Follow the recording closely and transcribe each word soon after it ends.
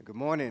Good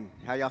morning.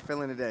 How y'all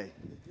feeling today?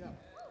 Yeah.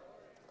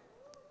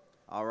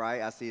 All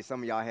right. I see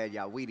some of y'all had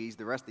y'all Wheaties.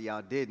 The rest of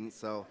y'all didn't.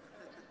 So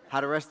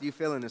how the rest of you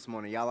feeling this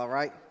morning? Y'all all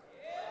right?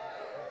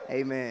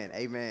 Amen.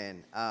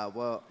 Amen.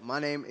 Well, my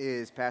name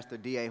is Pastor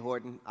D.A.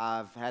 Horton.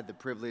 I've had the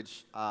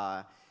privilege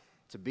to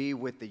be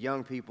with the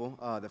young people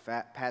the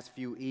past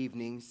few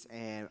evenings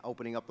and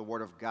opening up the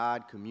Word of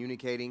God,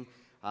 communicating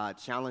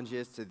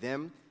challenges to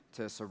them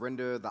to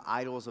surrender the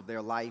idols of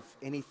their life,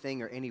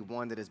 anything or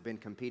anyone that has been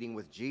competing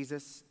with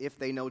Jesus. If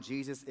they know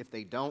Jesus, if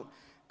they don't,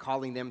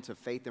 calling them to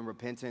faith and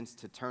repentance,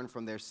 to turn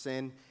from their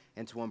sin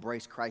and to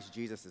embrace Christ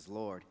Jesus as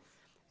Lord.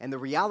 And the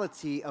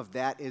reality of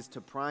that is to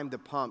prime the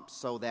pump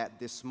so that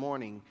this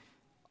morning,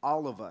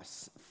 all of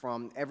us,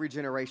 from every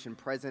generation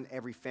present,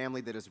 every family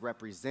that is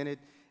represented,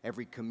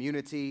 every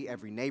community,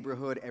 every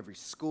neighborhood, every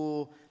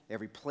school,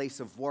 every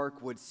place of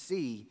work would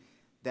see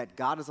that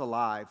God is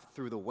alive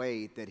through the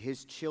way that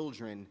his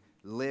children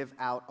live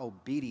out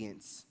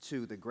obedience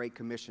to the Great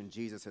Commission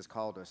Jesus has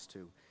called us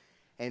to.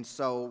 And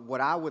so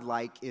what I would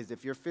like is,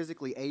 if you're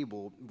physically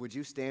able, would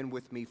you stand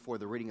with me for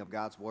the reading of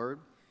God's Word?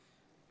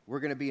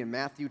 We're going to be in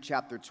Matthew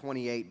chapter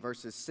 28,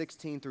 verses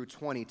 16 through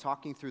 20,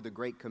 talking through the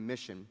Great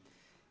Commission.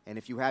 And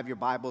if you have your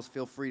Bibles,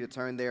 feel free to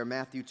turn there,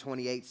 Matthew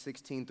 28,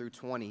 16 through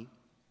 20.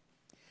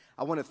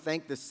 I want to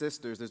thank the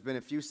sisters. There's been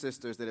a few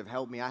sisters that have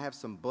helped me. I have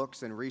some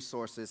books and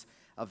resources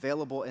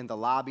available in the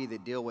lobby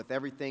that deal with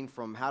everything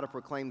from how to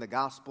proclaim the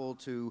gospel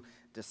to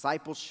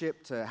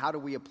discipleship to how do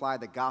we apply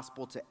the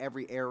gospel to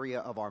every area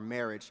of our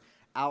marriage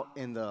out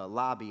in the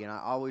lobby. And I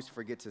always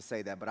forget to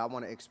say that, but I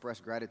want to express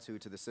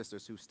gratitude to the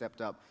sisters who stepped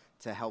up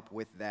to help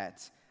with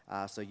that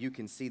so you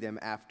can see them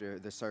after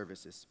the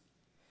services.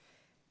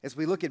 As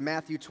we look at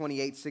Matthew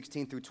 28,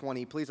 16 through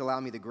 20, please allow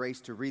me the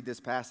grace to read this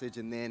passage,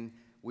 and then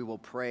we will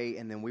pray,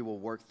 and then we will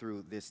work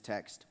through this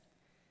text.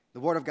 The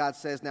Word of God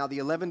says, "Now the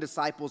 11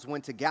 disciples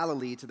went to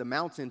Galilee to the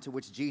mountain to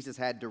which Jesus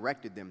had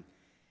directed them.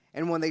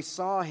 And when they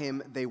saw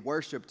him, they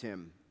worshipped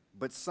him,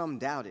 but some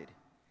doubted.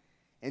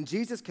 And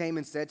Jesus came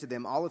and said to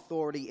them, 'All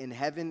authority in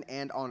heaven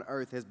and on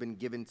earth has been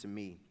given to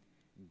me.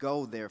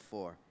 Go,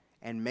 therefore,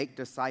 and make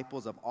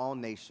disciples of all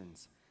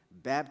nations,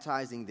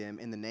 baptizing them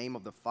in the name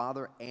of the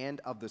Father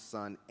and of the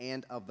Son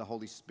and of the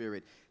Holy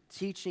Spirit,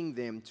 teaching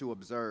them to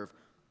observe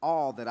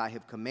all that I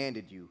have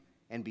commanded you.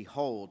 And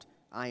behold,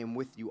 I am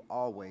with you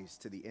always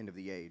to the end of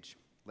the age.'"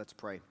 Let's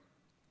pray.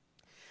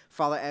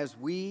 Father, as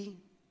we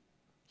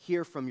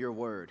hear from your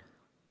word,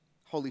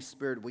 Holy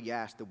Spirit, we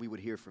ask that we would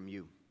hear from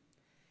you.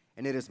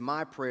 And it is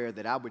my prayer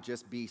that I would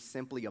just be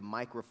simply a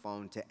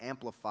microphone to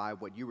amplify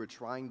what you were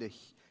trying to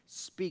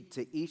speak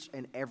to each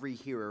and every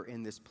hearer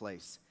in this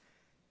place.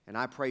 And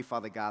I pray,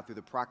 Father God, through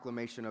the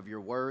proclamation of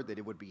your word, that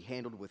it would be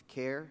handled with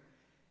care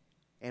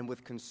and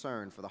with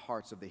concern for the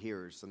hearts of the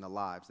hearers and the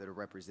lives that are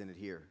represented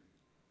here.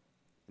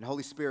 And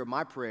Holy Spirit,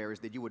 my prayer is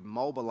that you would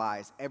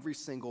mobilize every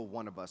single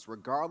one of us,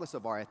 regardless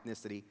of our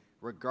ethnicity,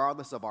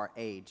 regardless of our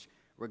age,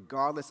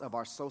 regardless of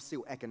our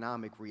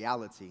socioeconomic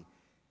reality,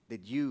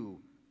 that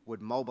you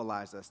would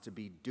mobilize us to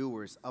be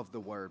doers of the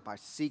word by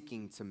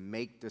seeking to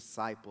make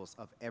disciples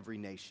of every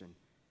nation.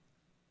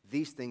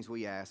 These things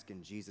we ask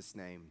in Jesus'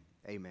 name,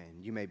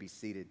 amen. You may be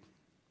seated.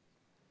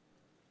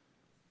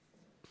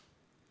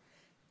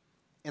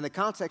 In the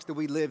context that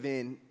we live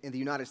in the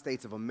United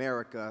States of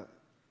America,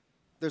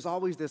 there's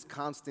always this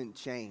constant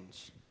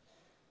change.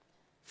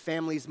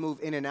 Families move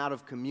in and out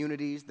of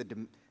communities.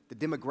 The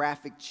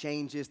demographic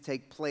changes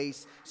take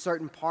place.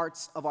 Certain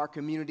parts of our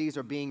communities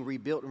are being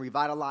rebuilt and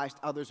revitalized.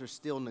 Others are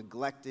still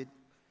neglected.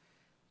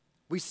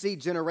 We see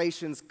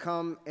generations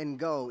come and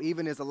go.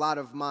 Even as a lot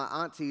of my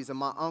aunties and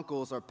my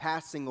uncles are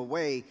passing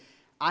away,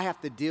 I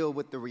have to deal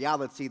with the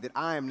reality that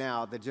I am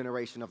now the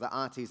generation of the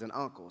aunties and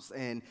uncles.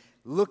 And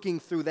looking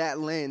through that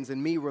lens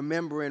and me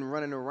remembering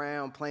running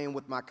around playing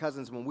with my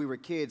cousins when we were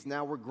kids,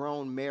 now we're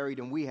grown, married,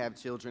 and we have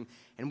children,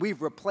 and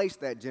we've replaced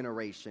that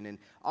generation. And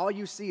all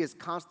you see is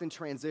constant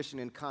transition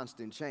and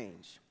constant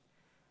change.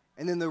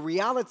 And then the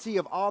reality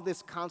of all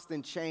this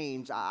constant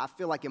change, I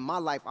feel like in my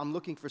life, I'm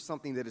looking for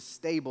something that is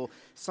stable,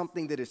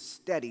 something that is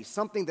steady,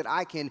 something that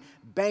I can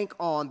bank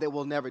on that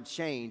will never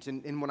change.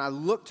 And when I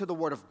look to the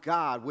Word of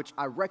God, which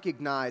I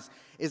recognize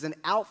is an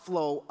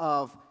outflow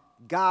of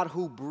God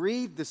who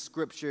breathed the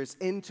Scriptures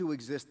into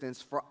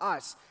existence for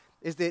us,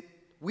 is that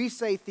we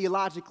say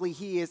theologically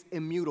he is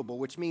immutable,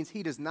 which means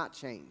he does not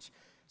change.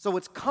 So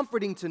it's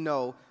comforting to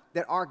know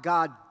that our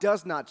God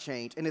does not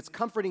change, and it's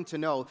comforting to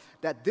know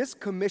that this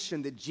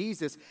commission that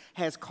Jesus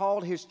has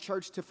called his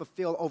church to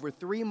fulfill over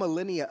 3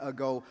 millennia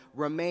ago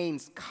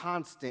remains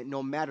constant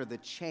no matter the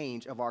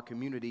change of our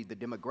community, the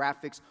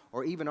demographics,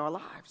 or even our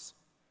lives.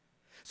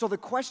 So the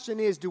question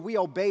is, do we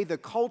obey the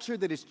culture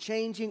that is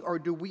changing, or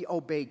do we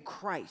obey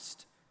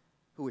Christ,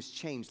 who is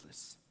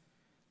changeless?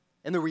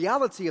 And the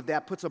reality of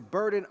that puts a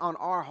burden on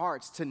our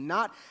hearts to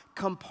not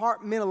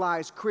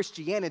compartmentalize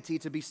Christianity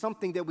to be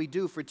something that we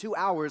do for 2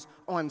 hours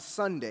on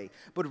Sunday,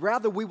 but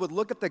rather we would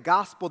look at the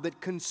gospel that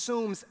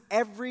consumes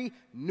every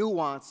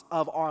nuance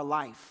of our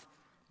life,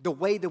 the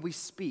way that we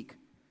speak,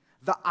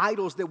 the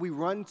idols that we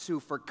run to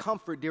for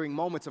comfort during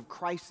moments of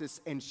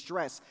crisis and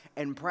stress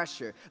and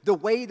pressure, the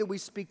way that we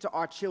speak to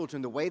our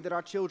children, the way that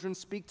our children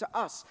speak to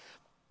us,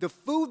 the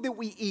food that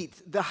we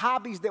eat, the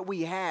hobbies that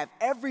we have,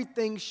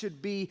 everything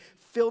should be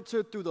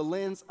filtered through the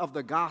lens of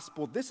the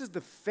gospel. This is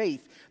the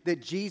faith that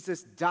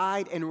Jesus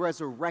died and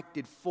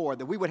resurrected for,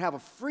 that we would have a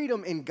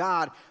freedom in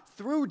God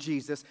through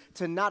Jesus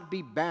to not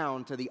be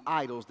bound to the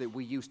idols that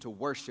we used to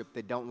worship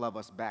that don't love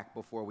us back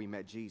before we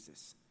met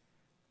Jesus.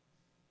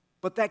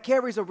 But that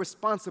carries a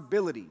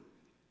responsibility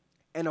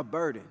and a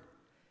burden.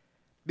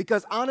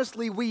 Because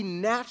honestly, we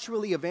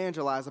naturally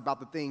evangelize about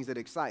the things that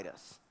excite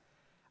us.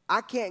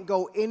 I can't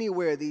go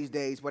anywhere these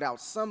days without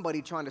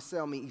somebody trying to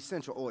sell me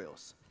essential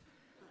oils.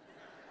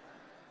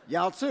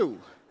 Y'all too.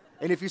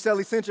 And if you sell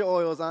essential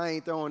oils, I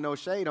ain't throwing no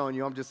shade on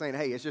you. I'm just saying,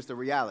 hey, it's just a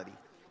reality.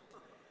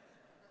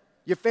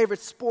 Your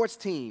favorite sports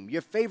team,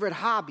 your favorite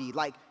hobby,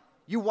 like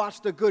you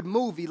watched a good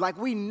movie, like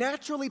we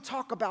naturally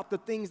talk about the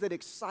things that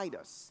excite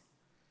us.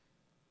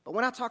 But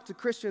when I talk to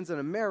Christians in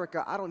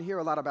America, I don't hear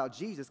a lot about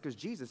Jesus because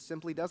Jesus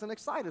simply doesn't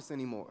excite us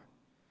anymore.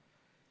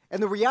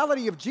 And the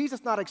reality of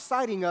Jesus not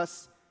exciting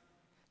us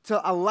to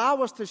allow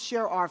us to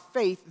share our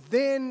faith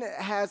then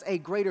has a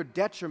greater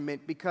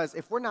detriment, because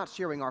if we're not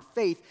sharing our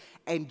faith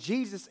and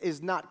Jesus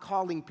is not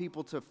calling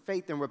people to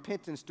faith and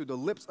repentance through the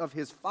lips of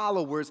his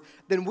followers,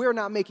 then we're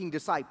not making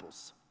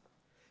disciples.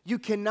 You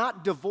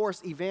cannot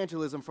divorce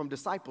evangelism from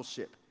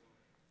discipleship.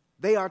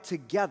 They are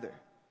together.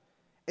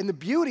 And the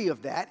beauty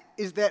of that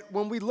is that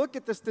when we look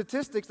at the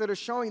statistics that are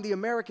showing the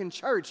American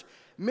church,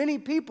 many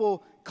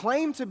people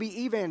claim to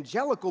be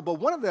evangelical, but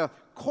one of the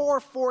core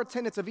 4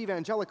 tenets of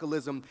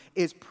evangelicalism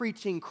is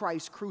preaching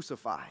Christ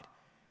crucified.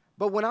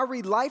 But when I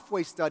read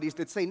Lifeway studies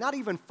that say not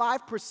even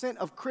 5%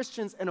 of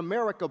Christians in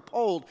America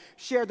polled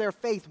share their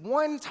faith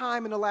one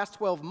time in the last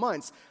 12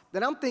 months,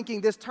 then I'm thinking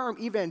this term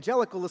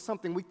evangelical is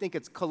something we think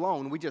it's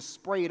cologne. We just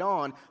spray it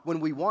on when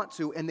we want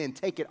to and then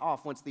take it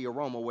off once the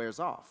aroma wears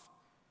off.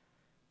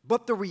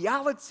 But the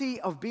reality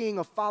of being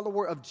a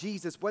follower of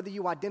Jesus, whether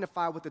you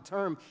identify with the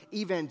term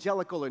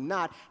evangelical or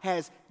not,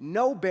 has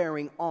no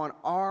bearing on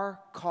our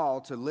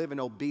call to live in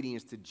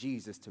obedience to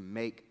Jesus to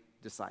make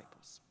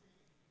disciples.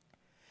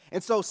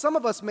 And so some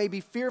of us may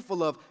be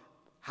fearful of,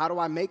 how do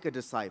I make a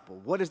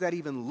disciple? What does that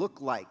even look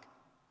like?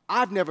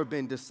 I've never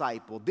been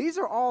discipled. These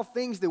are all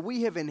things that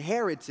we have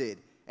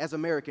inherited as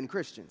American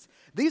Christians.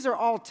 These are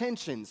all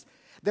tensions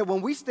that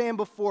when we stand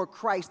before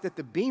Christ at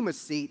the Bema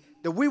seat,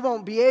 that we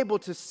won't be able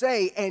to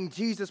say, and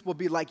Jesus will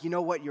be like, you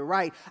know what, you're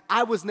right.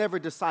 I was never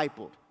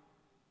discipled.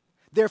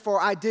 Therefore,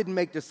 I didn't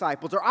make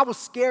disciples. Or I was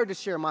scared to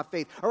share my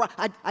faith. Or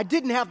I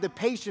didn't have the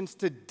patience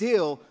to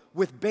deal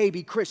with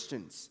baby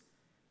Christians.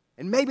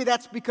 And maybe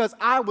that's because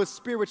I was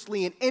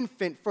spiritually an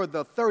infant for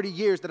the 30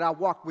 years that I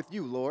walked with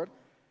you, Lord.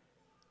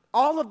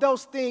 All of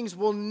those things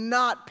will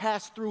not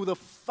pass through the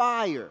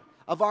fire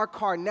of our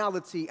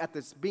carnality at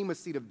this Bema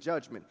seat of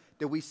judgment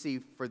that we see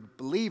for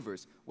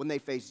believers when they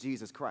face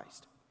Jesus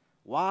Christ.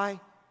 Why?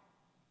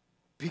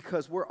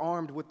 Because we're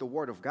armed with the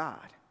Word of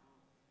God.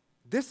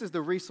 This is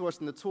the resource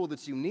and the tool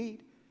that you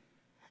need.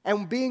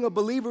 And being a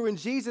believer in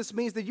Jesus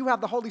means that you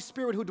have the Holy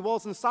Spirit who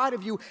dwells inside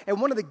of you, and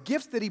one of the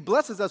gifts that he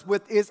blesses us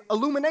with is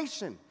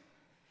illumination.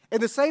 In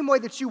the same way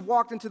that you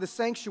walked into the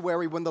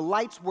sanctuary when the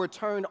lights were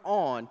turned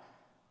on,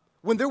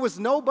 when there was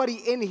nobody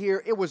in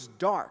here, it was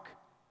dark.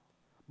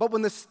 But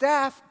when the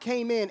staff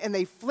came in and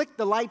they flicked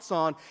the lights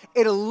on,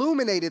 it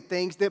illuminated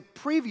things that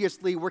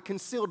previously were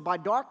concealed by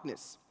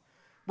darkness.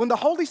 When the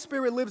Holy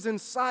Spirit lives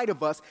inside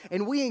of us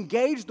and we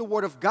engage the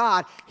Word of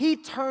God, he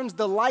turns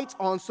the lights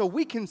on so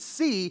we can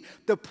see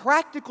the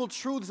practical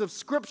truths of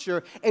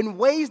Scripture in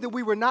ways that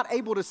we were not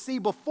able to see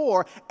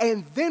before,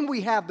 and then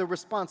we have the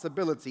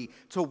responsibility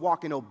to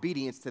walk in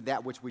obedience to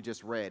that which we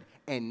just read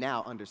and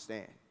now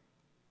understand.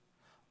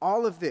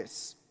 All of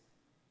this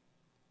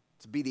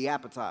to be the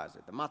appetizer,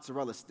 the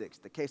mozzarella sticks,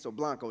 the queso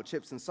blanco,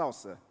 chips and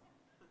salsa,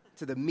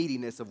 to the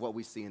meatiness of what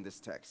we see in this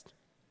text.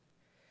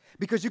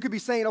 Because you could be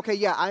saying, okay,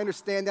 yeah, I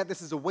understand that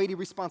this is a weighty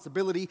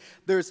responsibility.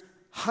 There's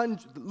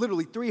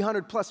literally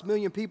 300 plus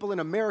million people in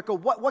America.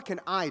 What can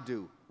I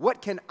do?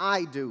 What can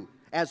I do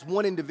as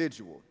one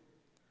individual?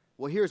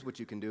 Well, here's what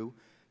you can do.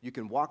 You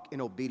can walk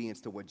in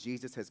obedience to what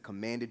Jesus has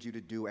commanded you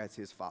to do as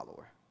his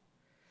follower.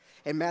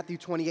 In Matthew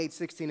 28,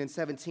 16 and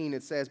 17,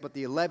 it says, but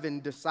the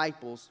 11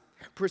 disciples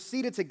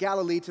proceeded to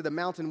Galilee to the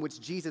mountain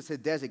which Jesus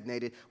had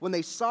designated. When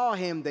they saw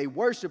him, they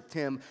worshiped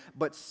him,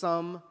 but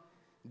some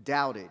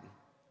doubted.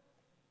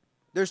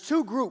 There's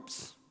two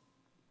groups,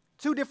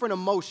 two different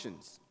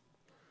emotions.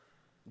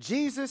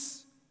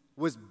 Jesus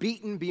was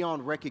beaten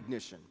beyond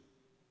recognition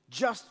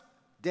just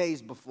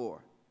days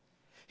before.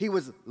 He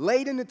was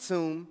laid in the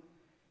tomb,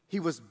 he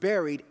was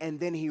buried, and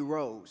then he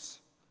rose.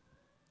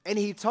 And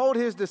he told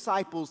his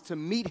disciples to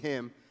meet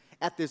him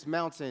at this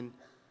mountain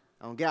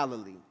on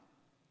Galilee.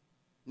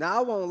 Now,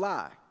 I won't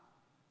lie.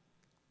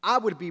 I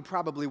would be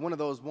probably one of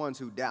those ones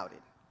who doubted.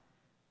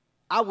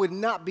 I would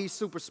not be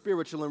super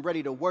spiritual and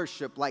ready to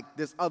worship like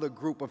this other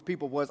group of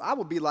people was. I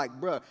would be like,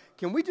 bruh,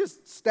 can we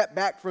just step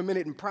back for a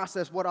minute and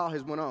process what all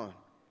has went on?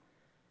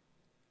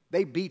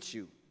 They beat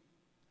you.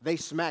 They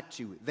smacked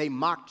you. They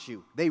mocked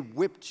you. They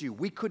whipped you.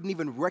 We couldn't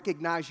even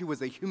recognize you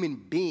as a human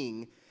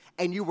being,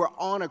 and you were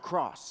on a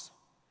cross.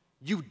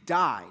 You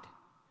died.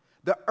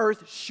 The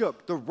earth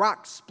shook. The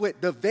rock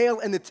split. The veil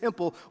in the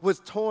temple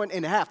was torn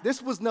in half.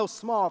 This was no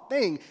small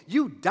thing.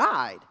 You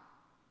died.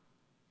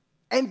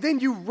 And then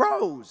you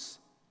rose.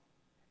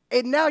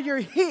 And now you're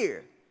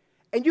here.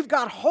 And you've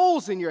got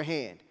holes in your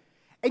hand.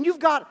 And you've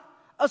got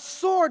a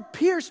sword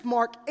pierce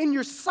mark in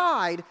your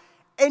side.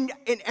 And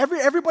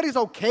everybody's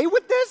okay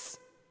with this?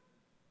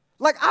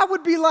 Like, I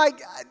would be like,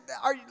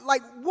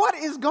 what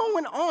is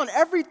going on?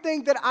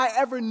 Everything that I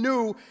ever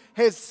knew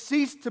has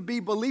ceased to be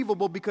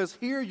believable because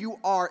here you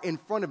are in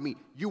front of me.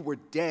 You were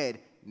dead,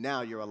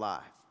 now you're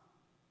alive.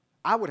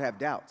 I would have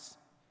doubts.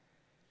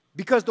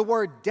 Because the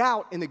word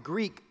doubt in the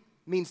Greek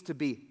means to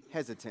be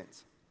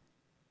hesitant.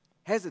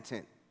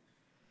 Hesitant.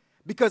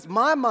 Because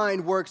my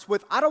mind works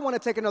with, I don't want to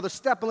take another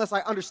step unless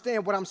I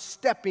understand what I'm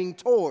stepping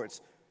towards.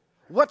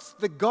 What's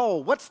the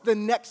goal? What's the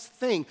next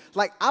thing?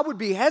 Like, I would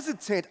be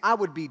hesitant. I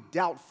would be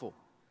doubtful.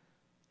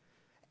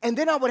 And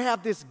then I would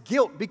have this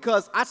guilt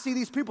because I see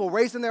these people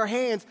raising their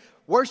hands,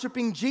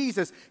 worshiping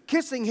Jesus,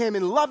 kissing him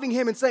and loving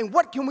him and saying,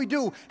 what can we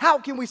do? How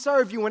can we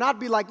serve you? And I'd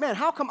be like, man,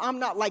 how come I'm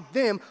not like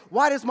them?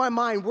 Why does my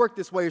mind work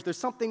this way? Is there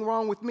something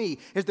wrong with me?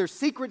 Is there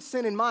secret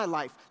sin in my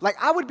life? Like,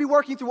 I would be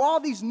working through all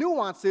these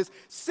nuances,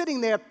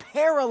 sitting there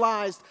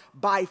paralyzed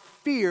by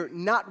fear,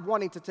 not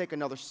wanting to take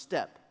another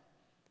step.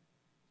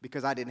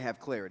 Because I didn't have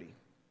clarity.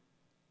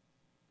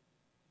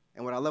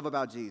 And what I love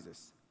about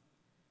Jesus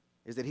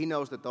is that he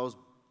knows that those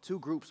two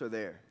groups are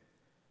there.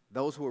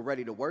 Those who are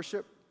ready to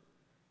worship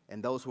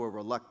and those who are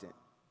reluctant.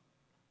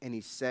 And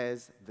he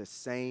says the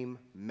same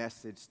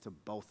message to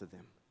both of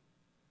them.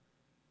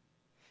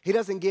 He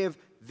doesn't give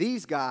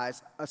these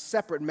guys a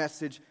separate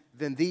message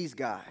than these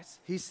guys.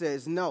 He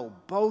says, no,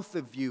 both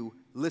of you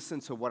listen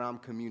to what I'm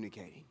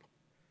communicating.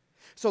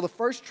 So the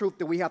first truth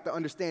that we have to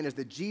understand is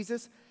that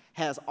Jesus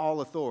has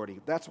all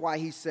authority. That's why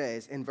he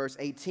says in verse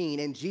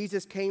 18, and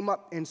Jesus came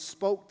up and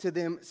spoke to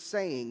them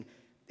saying,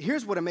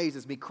 here's what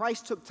amazes me.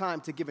 Christ took time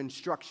to give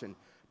instruction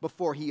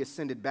before he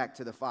ascended back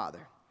to the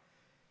Father.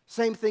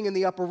 Same thing in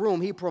the upper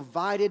room. He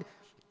provided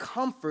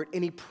comfort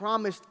and he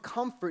promised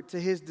comfort to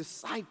his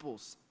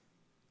disciples,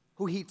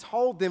 who he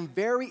told them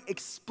very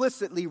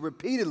explicitly,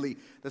 repeatedly,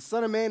 the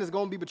Son of Man is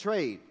going to be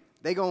betrayed.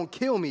 They're going to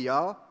kill me,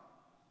 y'all.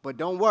 But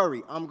don't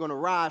worry, I'm going to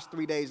rise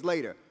 3 days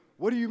later.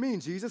 What do you mean,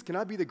 Jesus? Can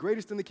I be the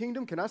greatest in the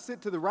kingdom? Can I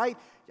sit to the right?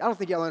 I don't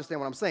think y'all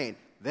understand what I'm saying.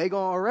 They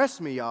going to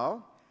arrest me,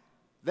 y'all.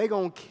 They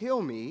going to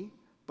kill me,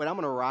 but I'm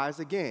going to rise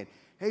again.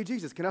 Hey,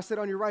 Jesus, can I sit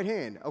on your right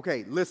hand?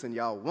 Okay, listen,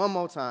 y'all, one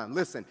more time.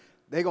 Listen,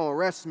 they going to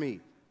arrest me.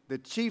 The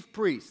chief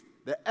priests,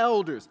 the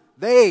elders,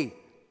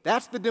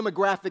 that's the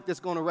demographic that's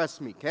going to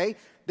arrest me, okay?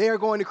 They are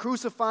going to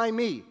crucify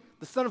me.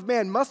 The Son of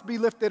Man must be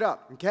lifted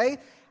up, okay?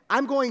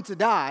 I'm going to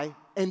die,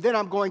 and then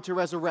I'm going to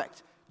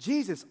resurrect.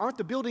 Jesus, aren't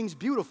the buildings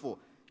beautiful?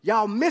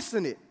 Y'all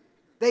missing it.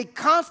 They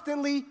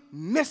constantly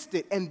missed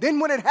it. And then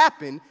when it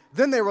happened,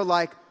 then they were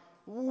like,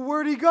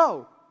 where'd he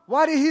go?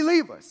 Why did he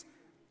leave us?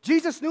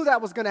 Jesus knew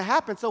that was going to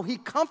happen, so he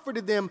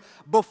comforted them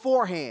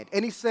beforehand.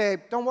 And he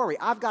said, don't worry,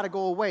 I've got to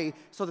go away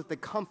so that the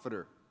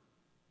Comforter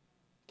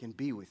can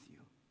be with you.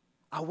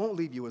 I won't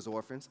leave you as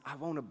orphans. I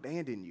won't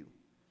abandon you.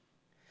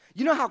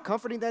 You know how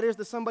comforting that is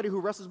to somebody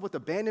who wrestles with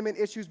abandonment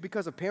issues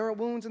because of parent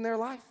wounds in their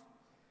life?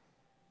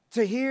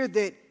 To hear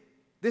that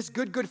this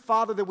good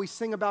father that we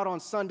sing about on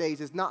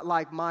Sundays is not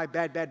like my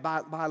bad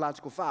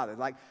biological father.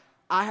 Like,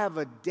 I have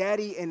a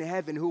daddy in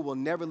heaven who will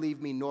never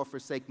leave me nor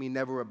forsake me,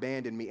 never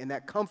abandon me. And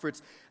that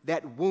comforts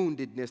that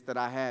woundedness that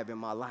I have in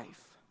my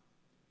life.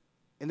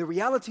 And the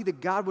reality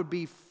that God would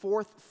be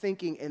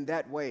forth-thinking in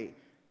that way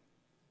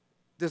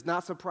does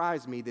not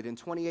surprise me that in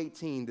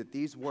 2018 that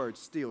these words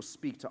still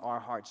speak to our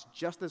hearts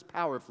just as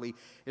powerfully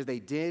as they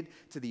did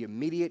to the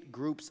immediate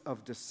groups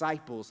of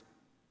disciples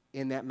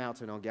in that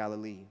mountain on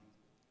Galilee.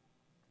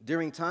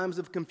 During times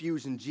of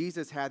confusion,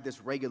 Jesus had this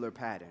regular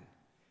pattern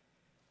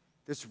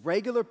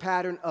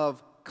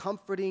of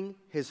comforting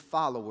his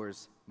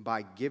followers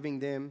by giving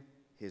them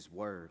his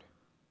word,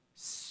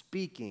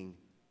 speaking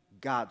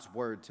God's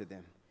word to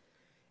them.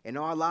 In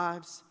our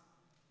lives,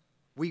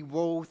 we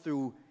roll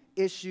through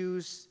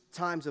issues,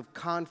 times of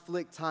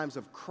conflict, times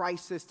of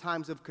crisis,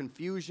 times of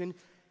confusion,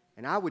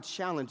 and I would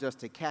challenge us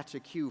to catch a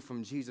cue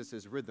from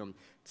Jesus' rhythm,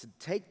 to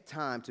take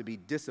time to be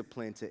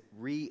disciplined, to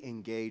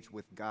re-engage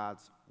with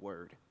God's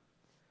word.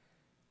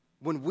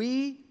 When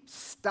we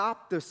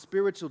stop the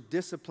spiritual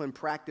discipline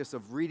practice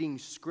of reading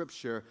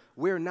Scripture,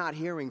 we're not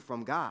hearing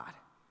from God.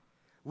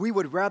 We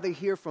would rather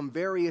hear from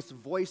various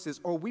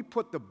voices, or we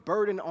put the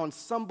burden on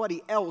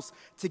somebody else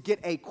to get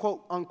a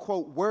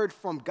quote-unquote word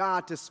from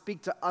God to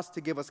speak to us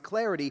to give us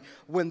clarity,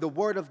 when the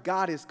word of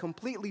God is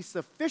completely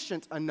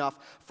sufficient enough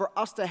for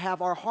us to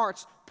have our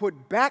hearts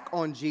put back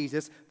on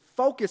Jesus,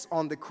 focus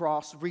on the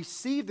cross,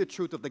 receive the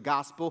truth of the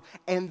gospel,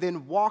 and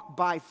then walk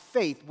by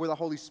faith where the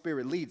Holy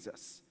Spirit leads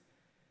us.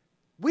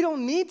 We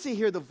don't need to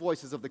hear the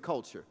voices of the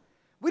culture.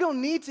 We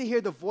don't need to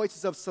hear the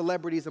voices of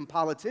celebrities and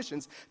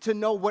politicians to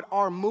know what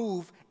our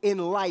move in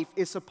life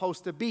is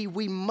supposed to be.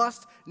 We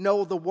must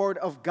know the Word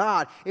of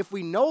God. If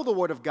we know the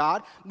Word of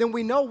God, then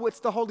we know what's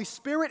the Holy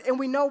Spirit and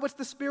we know what's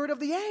the spirit of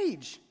the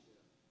age.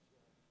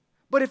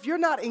 But if you're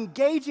not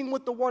engaging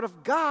with the Word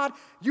of God,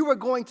 you are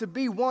going to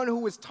be one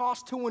who is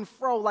tossed to and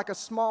fro like a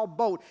small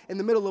boat in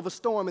the middle of a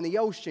storm in the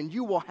ocean.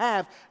 You will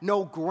have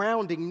no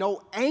grounding,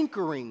 no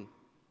anchoring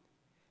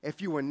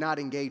if you are not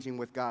engaging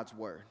with God's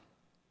Word.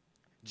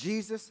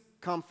 Jesus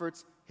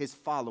comforts his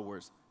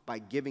followers by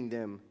giving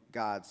them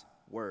God's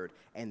word.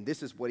 And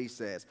this is what he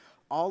says: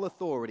 all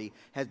authority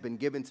has been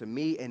given to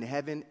me in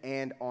heaven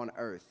and on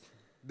earth.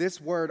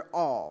 This word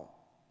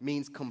all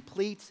means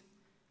complete,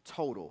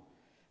 total.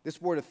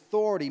 This word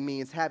authority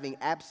means having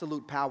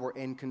absolute power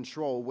and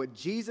control. What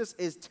Jesus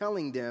is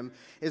telling them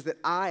is that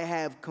I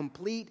have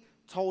complete,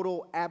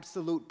 total,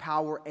 absolute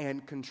power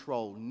and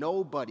control.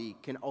 Nobody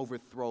can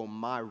overthrow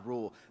my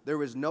rule.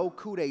 There is no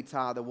coup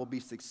d'etat that will be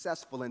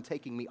successful in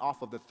taking me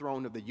off of the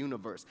throne of the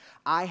universe.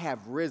 I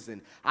have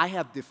risen. I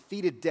have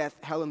defeated death,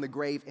 hell, and the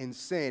grave in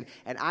sin,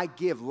 and I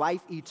give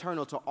life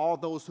eternal to all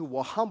those who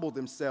will humble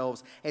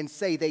themselves and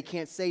say they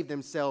can't save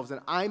themselves, and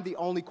I'm the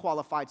only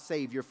qualified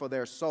Savior for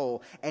their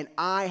soul. And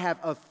I have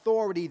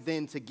authority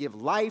then to give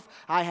life.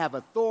 I have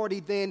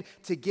authority then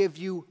to give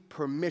you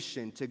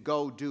permission to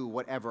go do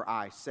whatever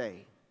I say.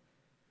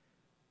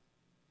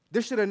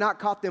 This should have not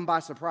caught them by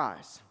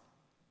surprise.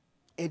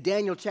 In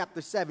Daniel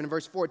chapter 7,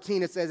 verse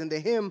 14, it says, and to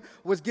him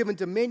was given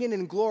dominion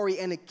and glory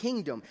and a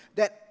kingdom,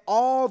 that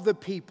all the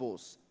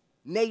peoples,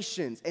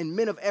 nations, and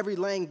men of every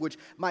language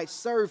might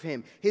serve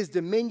him. His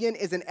dominion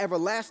is an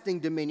everlasting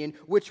dominion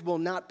which will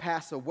not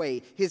pass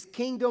away. His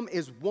kingdom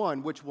is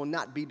one which will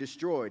not be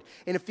destroyed.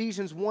 In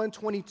Ephesians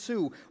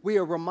 1:22, we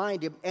are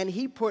reminded, and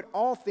he put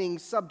all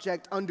things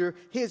subject under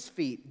his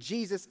feet.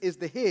 Jesus is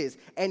the his,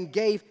 and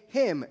gave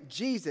him,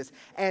 Jesus,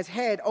 as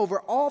head over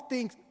all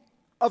things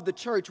of the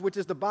church, which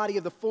is the body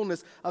of the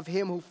fullness of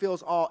him who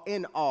fills all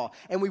in all.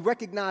 And we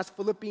recognize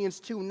Philippians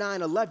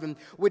 2:9-11,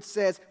 which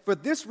says, for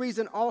this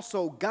reason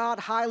also God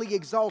highly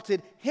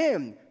exalted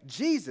him,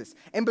 Jesus,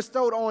 and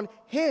bestowed on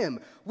him,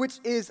 which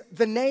is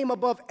the name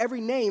above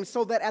every name,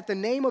 so that at the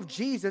name of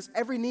Jesus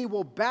every knee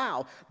will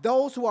bow,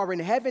 those who are in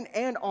heaven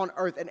and on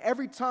earth, and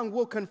every tongue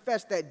will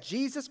confess that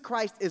Jesus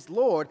Christ is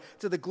Lord,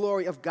 to the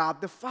glory of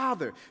God the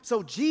Father.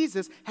 So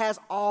Jesus has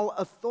all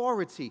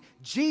authority.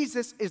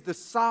 Jesus is the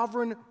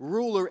sovereign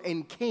ruler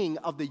and king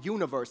of the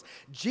universe.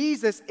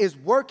 Jesus is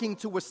working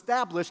to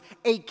establish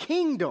a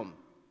kingdom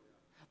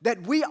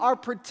that we are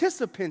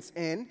participants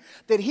in,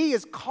 that he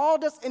has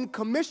called us in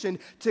commission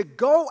to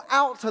go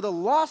out to the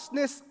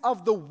lostness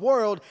of the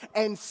world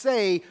and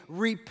say,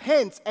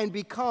 repent and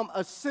become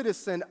a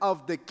citizen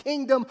of the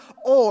kingdom,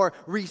 or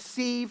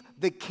receive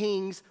the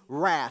king's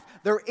wrath.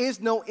 There is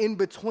no in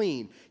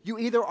between. You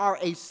either are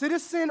a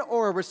citizen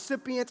or a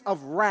recipient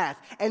of wrath.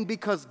 And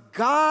because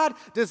God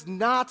does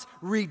not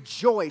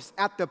rejoice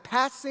at the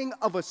passing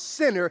of a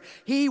sinner,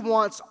 he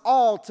wants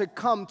all to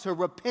come to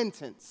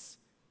repentance.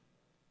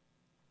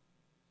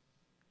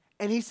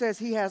 And he says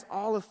he has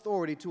all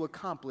authority to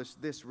accomplish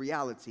this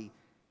reality.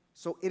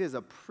 So it is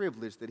a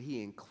privilege that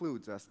he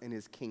includes us in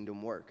his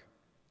kingdom work.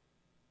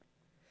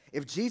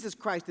 If Jesus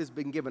Christ has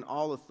been given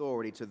all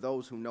authority to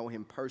those who know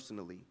him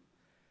personally,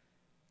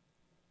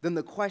 then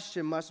the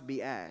question must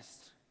be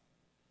asked,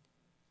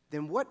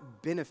 then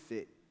what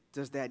benefit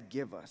does that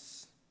give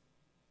us?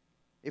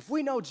 If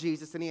we know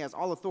Jesus and he has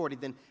all authority,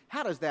 then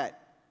how does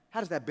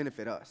that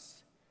benefit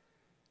us?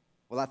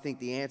 Well, I think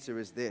the answer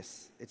is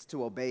this. It's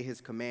to obey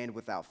his command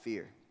without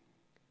fear,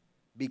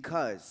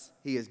 because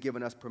he has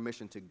given us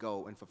permission to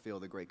go and fulfill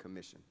the Great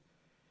Commission.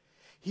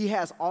 He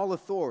has all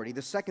authority.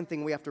 The second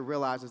thing we have to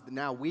realize is that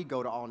now we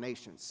go to all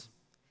nations.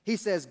 He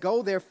says,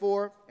 go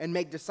therefore and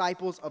make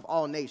disciples of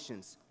all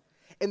nations.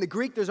 In the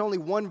Greek, there's only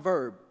one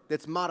verb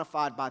that's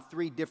modified by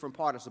three different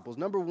participles.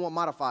 Number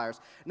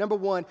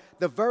one,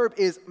 the verb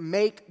is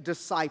make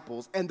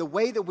disciples. And the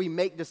way that we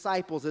make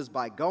disciples is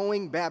by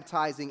going,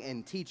 baptizing,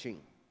 and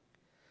teaching.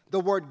 The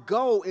word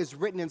go is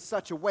written in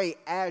such a way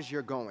as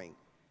you're going,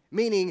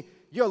 meaning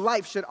your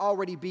life should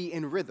already be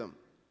in rhythm.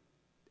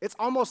 It's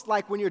almost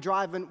like when you're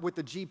driving with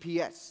the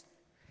GPS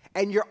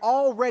and you're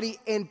already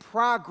in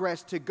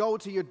progress to go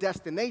to your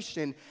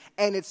destination,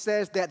 and it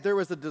says that there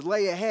is a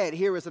delay ahead.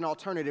 Here is an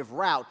alternative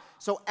route.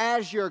 So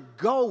as you're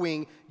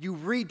going, you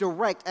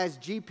redirect as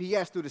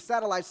GPS through the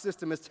satellite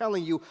system is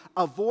telling you,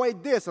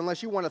 avoid this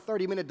unless you want a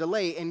 30-minute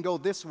delay and go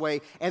this way,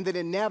 and then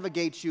it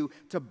navigates you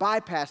to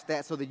bypass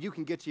that so that you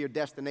can get to your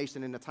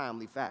destination in a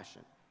timely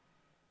fashion.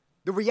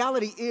 The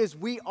reality is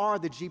we are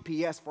the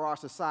GPS for our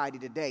society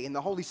today, and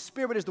the Holy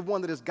Spirit is the one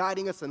that is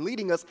guiding us and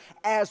leading us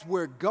as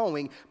we're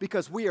going,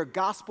 because we are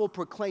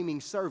gospel-proclaiming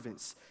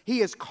servants. He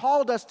has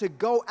called us to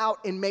go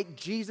out and make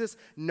Jesus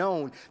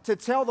known, to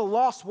tell the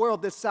lost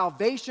world that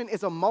salvation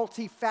is a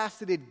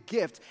multifaceted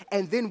gift,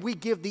 and then we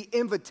give the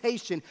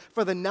invitation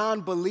for the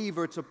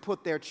non-believer to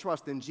put their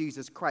trust in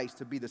Jesus Christ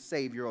to be the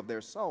Savior of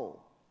their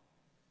soul.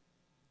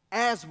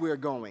 As we're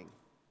going.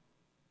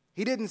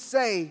 He didn't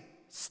say,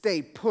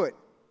 stay put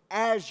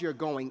as you're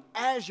going,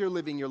 as you're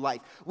living your life.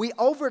 We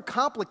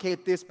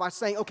overcomplicate this by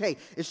saying, okay,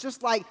 it's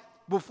just like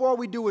before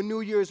we do a New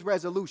Year's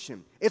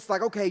resolution. It's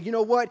like, okay, you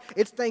know what?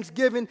 It's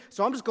Thanksgiving,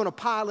 so I'm just going to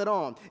pile it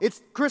on.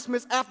 It's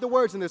Christmas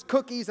afterwards, and there's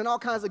cookies and all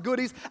kinds of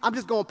goodies. I'm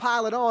just going to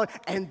pile it on.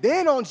 And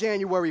then on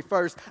January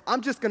 1st,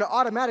 I'm just going to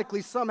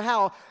automatically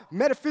somehow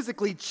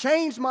metaphysically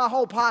change my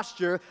whole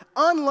posture,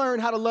 unlearn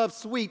how to love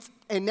sweets,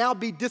 and now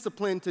be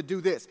disciplined to do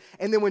this.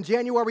 And then when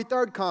January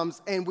 3rd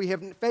comes and we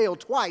have failed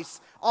twice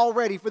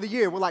already for the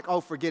year, we're like,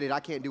 oh, forget it. I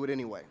can't do it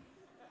anyway.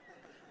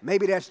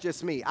 Maybe that's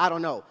just me. I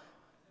don't know.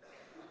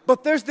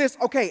 But there's this,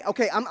 okay,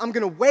 I'm going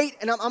to wait,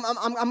 and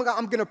I'm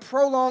going to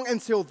prolong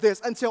until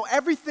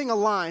everything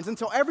aligns,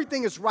 until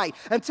everything is right,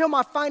 until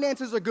my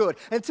finances are good,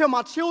 until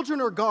my children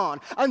are gone,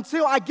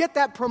 until I get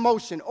that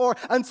promotion, or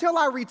until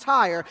I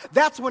retire.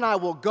 That's when I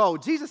will go.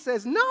 Jesus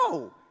says,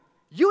 no.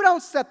 You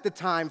don't set the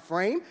time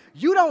frame.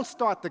 You don't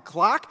start the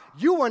clock.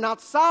 You are not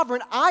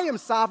sovereign. I am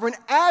sovereign.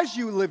 As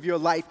you live your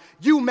life,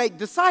 you make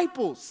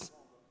disciples.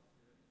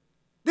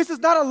 This is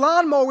not a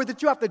lawnmower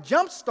that you have to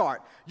jumpstart.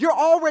 You're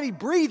already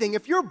breathing.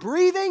 If you're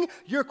breathing,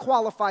 you're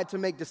qualified to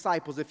make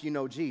disciples if you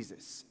know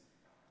Jesus.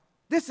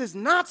 This is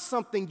not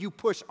something you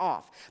push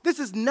off. This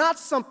is not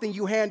something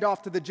you hand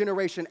off to the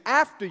generation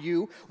after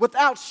you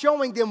without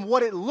showing them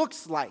what it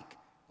looks like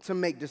to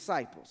make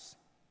disciples.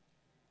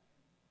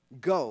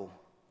 Go.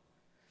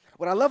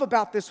 What I love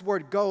about this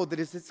word go, that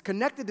is it's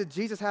connected to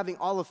Jesus having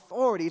all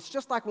authority. It's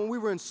just like when we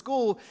were in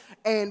school,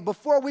 and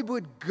before we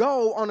would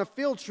go on a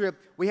field trip,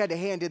 we had to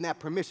hand in that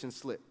permission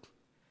slip.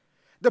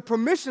 The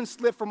permission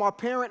slip from our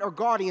parent or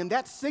guardian,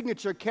 that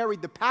signature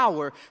carried the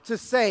power to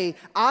say,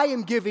 I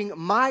am giving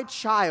my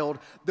child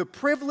the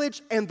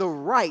privilege and the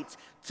right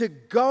to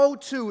go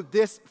to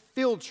this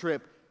field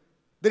trip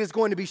that is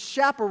going to be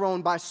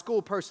chaperoned by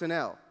school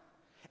personnel.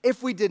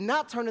 If we did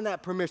not turn in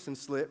that permission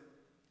slip,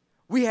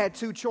 we had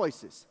two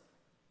choices.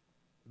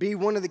 Be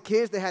one of the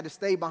kids that had to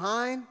stay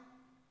behind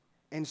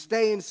and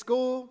stay in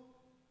school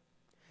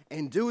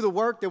and do the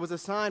work that was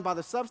assigned by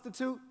the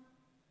substitute,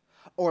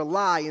 or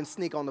lie and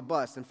sneak on the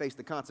bus and face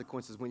the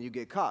consequences when you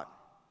get caught.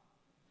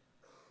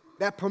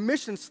 That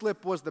permission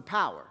slip was the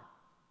power.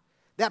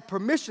 That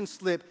permission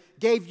slip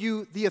gave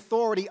you the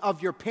authority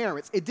of your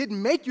parents. It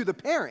didn't make you the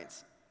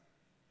parents.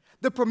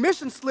 The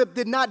permission slip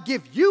did not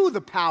give you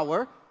the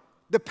power.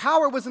 The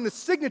power was in the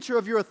signature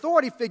of your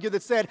authority figure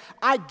that said,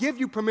 I give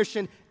you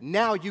permission,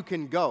 now you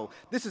can go.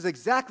 This is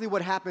exactly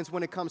what happens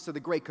when it comes to the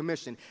Great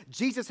Commission.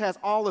 Jesus has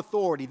all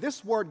authority.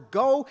 This word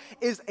go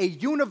is a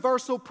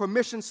universal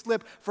permission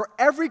slip for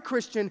every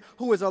Christian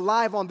who is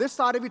alive on this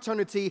side of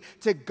eternity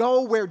to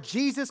go where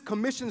Jesus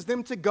commissions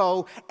them to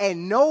go,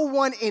 and no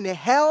one in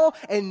hell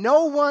and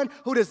no one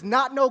who does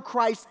not know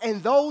Christ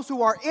and those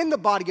who are in the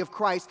body of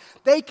Christ,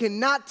 they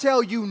cannot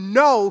tell you,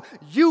 no,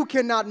 you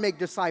cannot make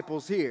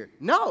disciples here.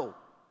 No.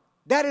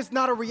 That is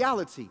not a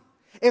reality.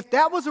 If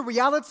that was a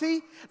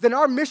reality, then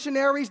our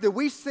missionaries that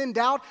we send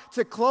out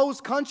to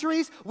closed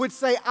countries would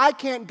say, I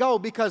can't go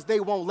because they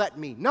won't let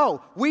me.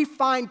 No, we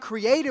find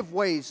creative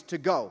ways to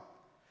go.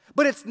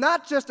 But it's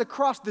not just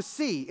across the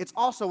sea, it's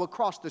also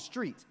across the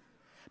street.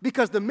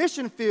 Because the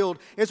mission field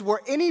is where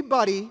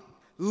anybody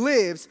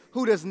lives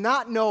who does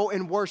not know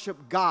and worship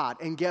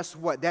God. And guess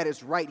what? That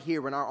is right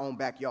here in our own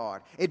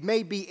backyard. It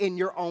may be in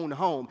your own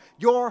home.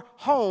 Your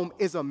home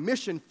is a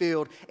mission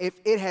field if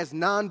it has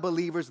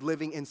non-believers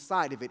living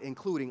inside of it,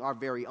 including our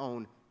very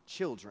own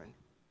children,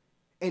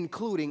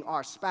 including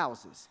our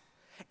spouses,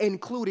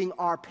 including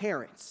our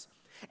parents,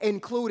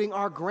 including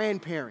our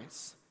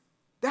grandparents.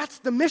 That's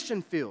the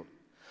mission field.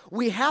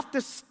 We have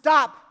to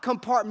stop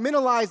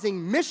compartmentalizing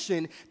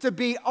mission to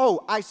be,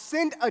 oh, I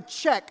send a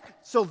check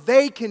so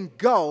they can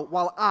go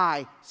while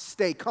I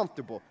stay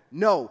comfortable.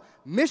 No,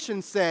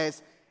 mission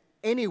says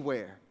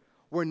anywhere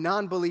where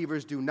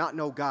non-believers do not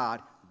know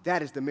God,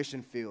 that is the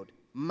mission field.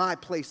 My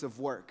place of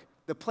work,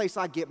 the place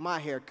I get my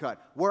hair cut,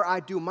 where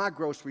I do my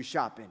grocery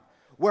shopping,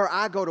 where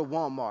I go to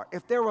Walmart.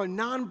 If there are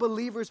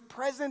non-believers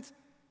present,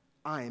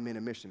 I am in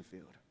a mission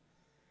field.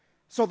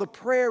 So the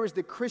prayer is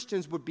that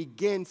Christians would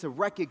begin to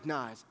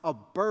recognize a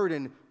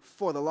burden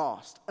for the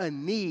lost, a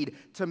need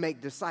to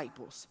make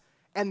disciples.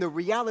 And the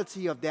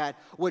reality of that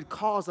would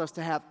cause us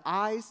to have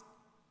eyes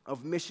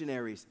of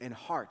missionaries and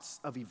hearts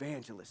of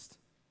evangelists,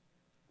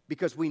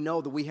 because we know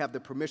that we have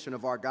the permission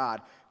of our God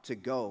to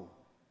go.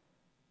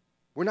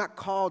 We're not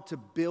called to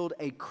build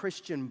a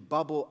Christian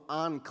bubble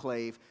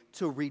enclave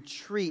to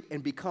retreat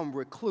and become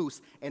recluse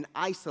and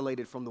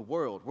isolated from the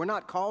world. We're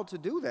not called to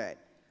do that.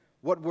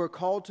 What we're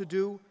called to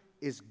do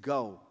is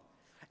go.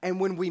 And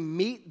when we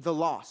meet the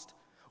lost,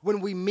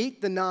 when we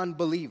meet the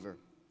non-believer,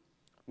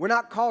 we're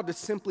not called to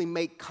simply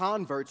make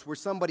converts where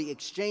somebody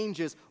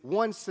exchanges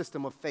one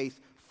system of faith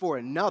for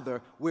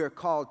another. We're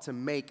called to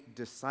make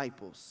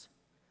disciples.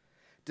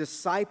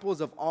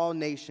 Disciples of all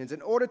nations.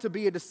 In order to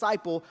be a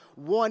disciple,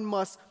 one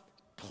must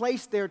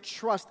place their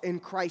trust in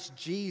Christ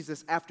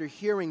Jesus after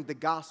hearing the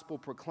gospel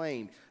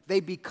proclaimed. they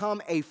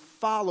become a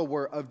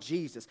follower of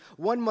Jesus.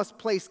 One must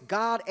place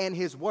God and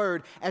his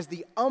word as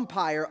the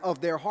umpire of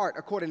their heart,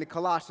 according to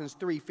Colossians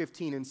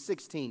 3:15 and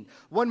 16.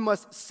 One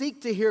must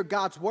seek to hear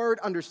God's word,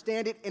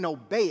 understand it, and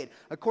obey it,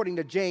 according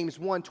to James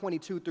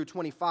 1:22 through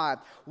 25.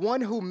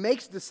 One who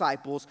makes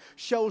disciples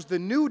shows the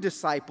new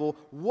disciple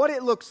what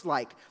it looks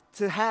like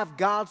to have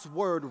God's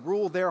word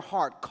rule their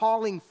heart,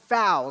 calling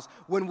fouls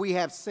when we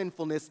have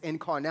sinfulness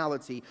and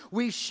carnality.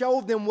 We show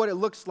them what it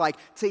looks like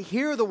to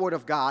hear the word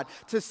of God,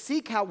 to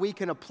seek how we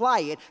can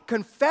apply it,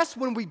 confess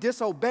when we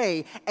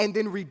disobey, and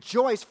then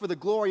rejoice for the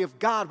glory of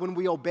God when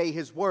we obey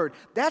his word.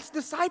 That's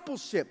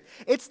discipleship.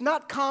 It's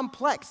not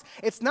complex.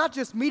 It's not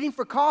just meeting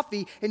for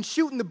coffee and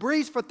shooting the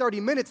breeze for 30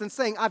 minutes and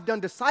saying, I've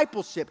done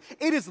discipleship.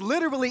 It is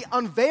literally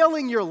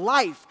unveiling your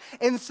life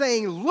and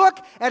saying, look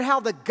at how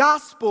the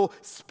gospel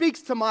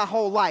speaks to my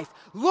whole life.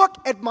 Look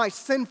at my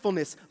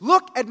sinfulness.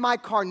 Look at my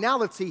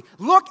carnality.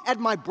 Look at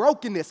my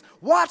brokenness.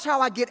 Watch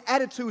how I get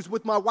attitudes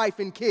with my wife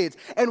and kids.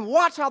 And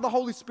watch how the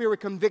Holy Spirit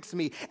convicts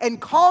me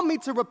and call me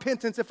to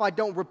repentance if I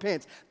don't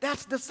repent.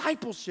 That's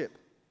discipleship.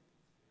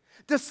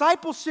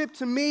 Discipleship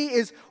to me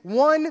is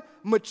one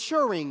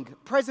maturing,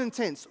 present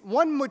tense,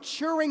 one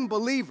maturing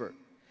believer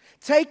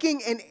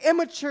taking an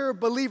immature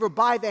believer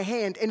by the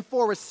hand and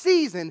for a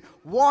season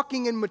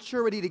walking in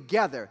maturity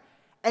together,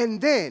 and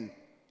then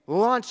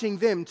launching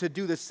them to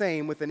do the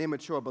same with an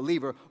immature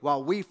believer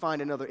while we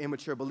find another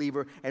immature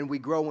believer and we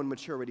grow in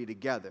maturity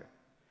together.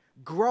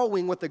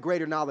 Growing with a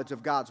greater knowledge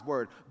of God's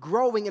word.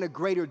 Growing in a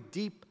greater,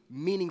 deep,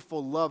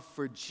 meaningful love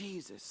for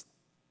Jesus.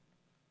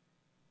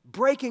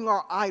 Breaking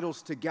our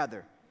idols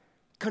together.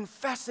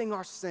 Confessing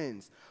our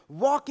sins.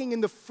 Walking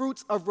in the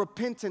fruits of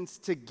repentance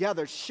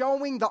together.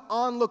 Showing the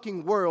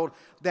onlooking world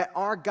that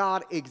our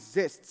God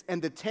exists.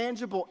 And the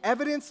tangible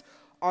evidence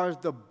are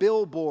the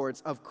billboards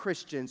of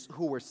Christians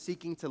who are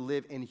seeking to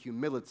live in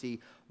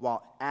humility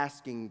while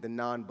asking the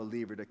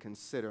non-believer to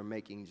consider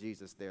making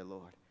Jesus their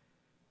Lord.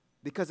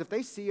 Because if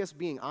they see us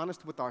being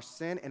honest with our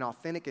sin and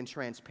authentic and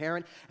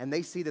transparent, and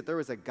they see that there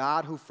is a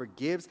God who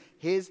forgives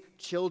his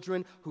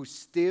children who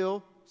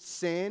still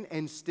sin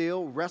and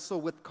still wrestle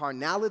with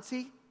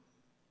carnality,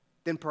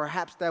 then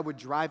perhaps that would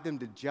drive them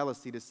to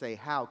jealousy to say,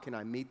 how can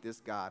I meet this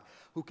God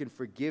who can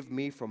forgive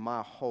me for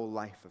my whole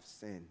life of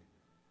sin?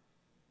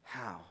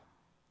 How?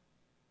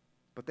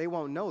 But they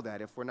won't know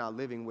that if we're not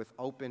living with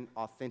open,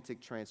 authentic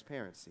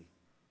transparency.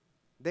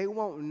 They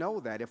won't know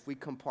that if we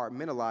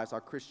compartmentalize our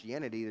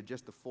Christianity to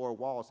just the four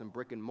walls and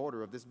brick and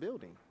mortar of this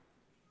building.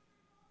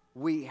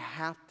 We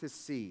have to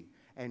see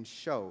and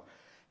show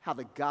how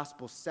the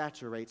gospel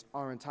saturates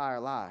our entire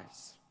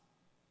lives.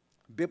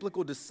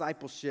 Biblical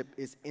discipleship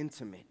is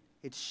intimate.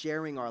 It's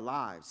sharing our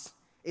lives.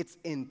 It's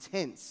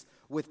intense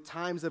with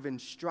times of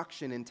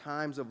instruction and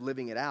times of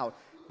living it out,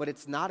 but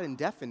it's not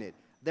indefinite.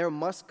 There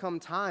must come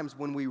times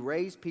when we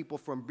raise people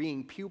from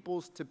being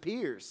pupils to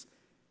peers.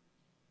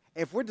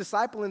 If we're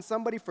discipling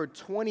somebody for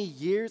 20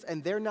 years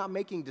and they're not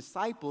making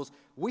disciples,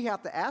 we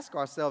have to ask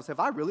ourselves, have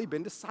I really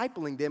been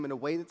discipling them in a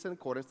way that's in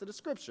accordance to the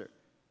Scripture?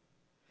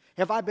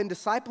 Have I been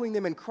discipling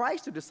them in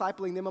Christ or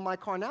discipling them in my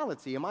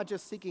carnality? Am I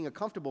just seeking a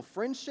comfortable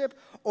friendship,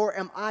 or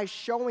am I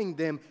showing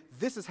them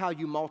this is how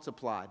you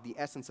multiply the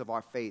essence of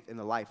our faith in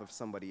the life of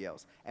somebody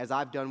else? As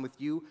I've done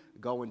with you,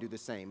 go and do the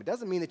same. It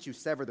doesn't mean that you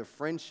sever the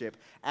friendship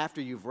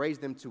after you've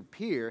raised them to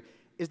peer.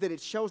 Is that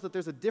it shows that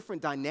there's a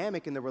different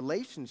dynamic in the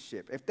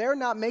relationship. If they're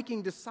not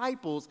making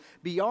disciples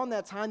beyond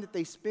that time that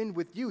they spend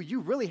with you, you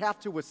really have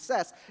to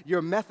assess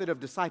your method of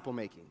disciple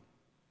making.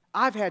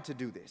 I've had to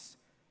do this.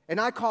 And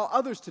I call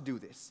others to do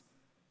this,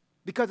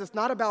 because it's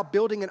not about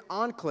building an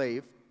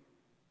enclave.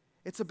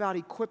 It's about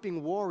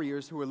equipping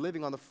warriors who are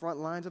living on the front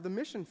lines of the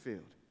mission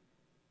field.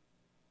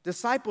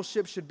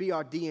 Discipleship should be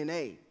our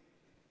DNA.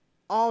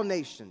 All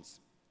nations,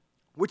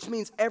 which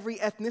means every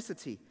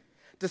ethnicity.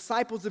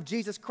 Disciples of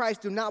Jesus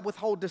Christ do not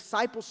withhold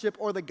discipleship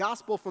or the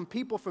gospel from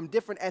people from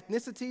different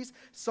ethnicities,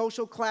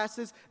 social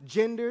classes,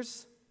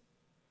 genders,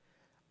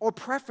 or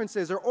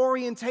preferences or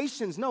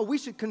orientations. No, we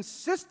should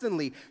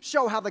consistently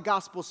show how the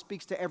gospel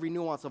speaks to every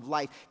nuance of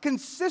life,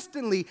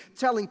 consistently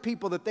telling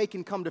people that they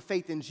can come to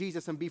faith in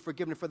Jesus and be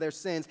forgiven for their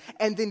sins,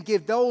 and then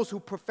give those who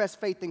profess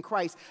faith in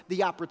Christ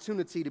the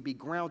opportunity to be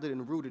grounded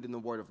and rooted in the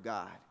Word of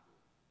God.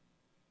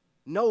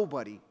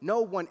 Nobody,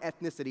 no one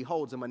ethnicity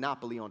holds a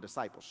monopoly on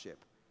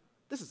discipleship.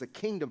 This is a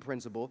kingdom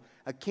principle,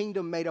 a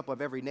kingdom made up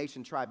of every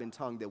nation, tribe, and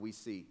tongue that we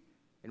see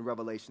in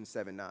Revelation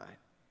 7:9.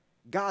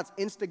 God's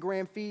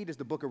Instagram feed is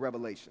the book of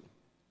Revelation.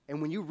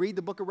 And when you read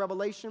the book of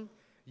Revelation,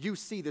 you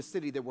see the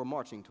city that we're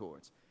marching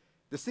towards.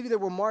 The city that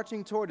we're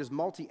marching toward is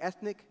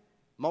multi-ethnic,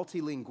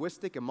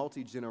 multi-linguistic, and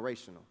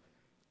multi-generational.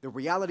 The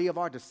reality of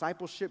our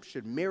discipleship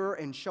should mirror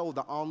and show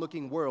the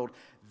onlooking world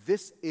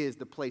this is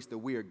the place that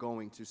we are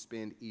going to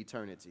spend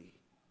eternity.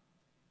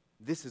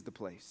 This is the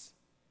place.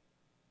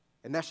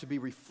 And that should be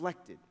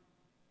reflected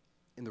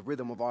in the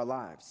rhythm of our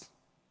lives.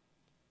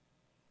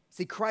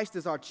 See, Christ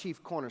is our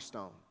chief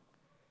cornerstone.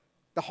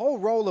 The whole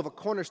role of a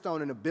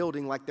cornerstone in a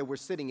building like that we're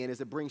sitting in is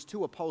it brings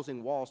two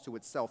opposing walls to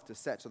itself to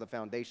set so the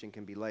foundation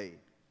can be laid.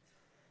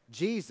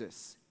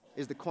 Jesus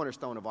is the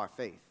cornerstone of our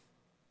faith.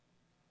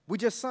 We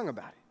just sung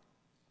about it.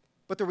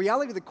 But the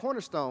reality of the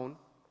cornerstone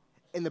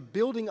and the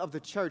building of the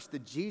church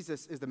that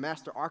Jesus is the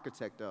master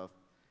architect of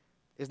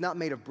is not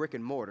made of brick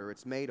and mortar.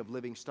 It's made of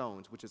living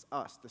stones, which is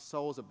us, the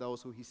souls of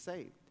those who he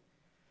saved.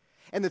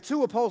 And the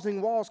two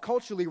opposing walls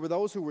culturally were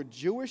those who were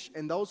Jewish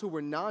and those who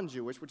were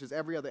non-Jewish, which is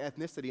every other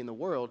ethnicity in the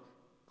world,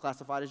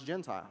 classified as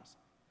Gentiles.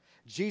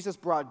 Jesus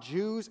brought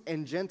Jews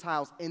and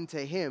Gentiles into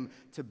him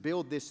to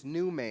build this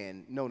new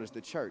man known as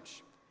the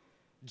church.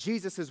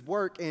 Jesus'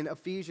 work in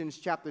Ephesians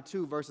chapter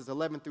 2, verses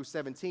 11 through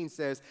 17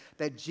 says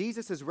that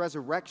Jesus'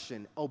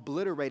 resurrection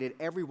obliterated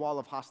every wall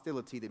of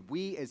hostility that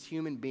we as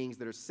human beings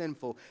that are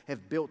sinful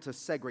have built to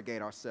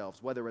segregate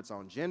ourselves, whether it's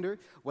on gender,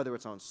 whether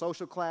it's on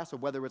social class, or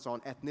whether it's on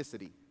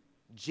ethnicity.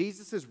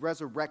 Jesus'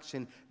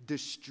 resurrection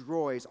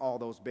destroys all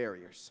those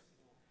barriers.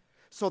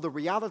 So the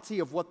reality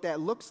of what that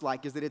looks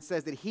like is that it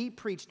says that he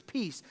preached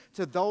peace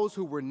to those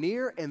who were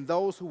near and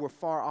those who were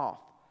far off.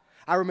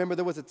 I remember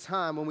there was a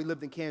time when we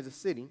lived in Kansas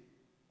City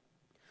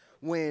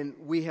when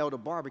we held a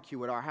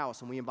barbecue at our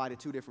house and we invited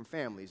two different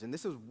families. And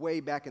this was way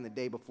back in the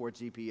day before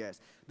GPS.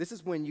 This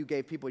is when you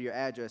gave people your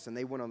address and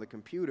they went on the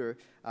computer,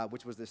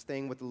 which was this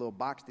thing with the little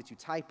box that you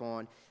type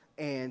on,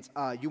 and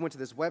you went to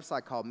this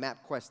website called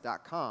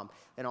mapquest.com.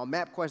 And on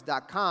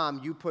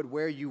mapquest.com, you put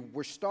where you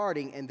were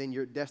starting and then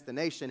your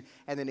destination,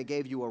 and then it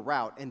gave you a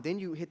route. And then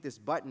you hit this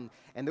button,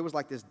 and there was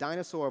like this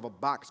dinosaur of a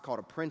box called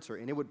a printer,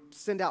 and it would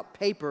send out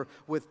paper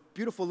with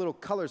beautiful little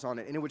colors on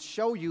it, and it would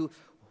show you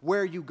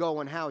where you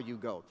go and how you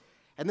go.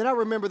 And then I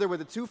remember there were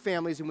the two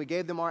families, and we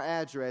gave them our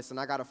address, and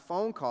I got a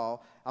phone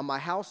call on my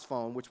house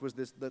phone, which was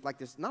this,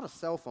 not a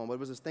cell phone, but it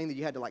was this thing that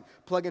you had to,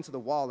 plug into the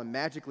wall, and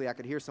magically I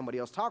could hear somebody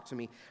else talk to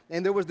me.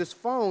 And there was this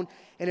phone,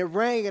 and it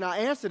rang, and I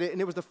answered it, and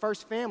it was the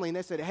first family, and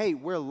they said, "Hey,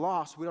 we're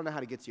lost. We don't know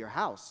how to get to your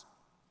house."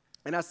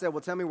 And I said,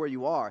 "Well, tell me where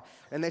you are."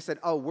 And they said,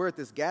 "Oh, we're at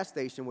this gas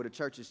station where the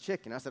church is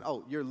chicken." I said,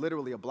 "Oh, you're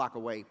literally a block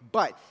away.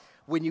 But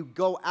when you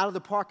go out of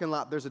the parking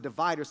lot, there's a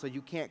divider so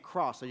you can't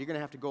cross. So you're going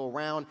to have to go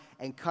around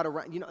and cut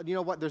around. You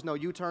know what? There's no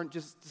U-turn.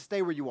 Just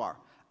stay where you are.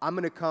 I'm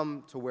going to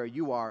come to where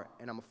you are,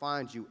 and I'm going to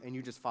find you, and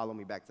you just follow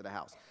me back to the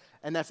house."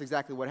 And that's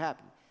exactly what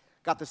happened.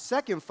 Got the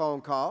second phone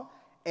call,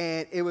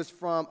 and it was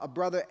from a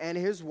brother and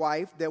his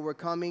wife that were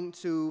coming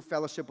to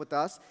fellowship with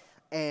us.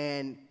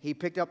 And I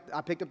picked up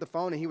the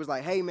phone, and he was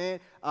like, "Hey, man,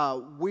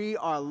 we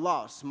are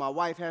lost. My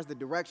wife has the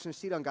directions.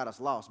 She done got us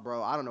lost,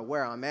 bro. I don't know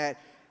where I'm at."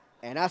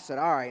 And I said,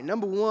 "All right,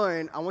 number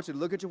one, I want you to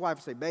look at your wife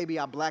and say, 'Baby,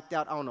 I blacked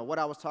out. I don't know what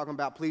I was talking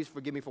about. Please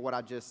forgive me for what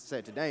I just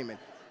said to Damon.'"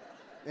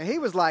 And he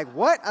was like,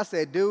 "What?" I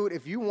said, "Dude,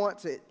 if you want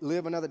to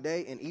live another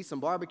day and eat some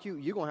barbecue,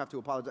 you're going to have to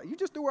apologize. You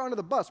just threw her under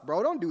the bus,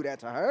 bro. Don't do that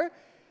to her."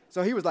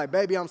 So he was like,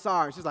 "Baby, I'm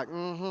sorry." And she's like,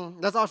 "Mm-hmm."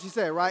 That's all she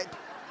said, right?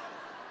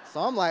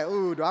 So I'm like,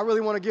 "Ooh, do I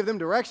really want to give them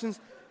directions?"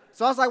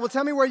 So I was like, "Well,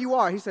 tell me where you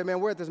are." He said, "Man,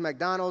 we're at this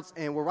McDonald's,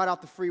 and we're right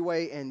off the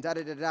freeway, and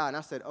da-da-da-da." And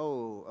I said,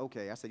 "Oh,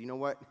 okay." I said, "You know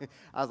what?"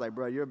 I was like,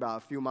 "Bro, you're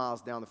about a few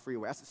miles down the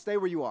freeway." I said, "Stay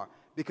where you are,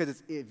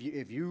 because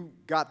if you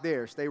got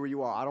there, stay where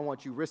you are. I don't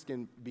want you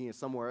risking being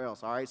somewhere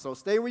else, all right? So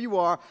stay where you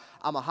are.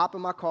 I'm going to hop in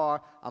my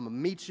car. I'm going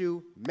to meet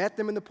you." Met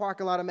them in the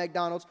parking lot of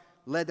McDonald's,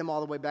 led them all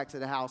the way back to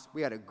the house.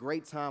 We had a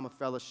great time of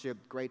fellowship,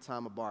 great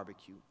time of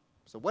barbecue.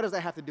 So what does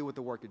that have to do with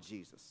the work of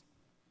Jesus?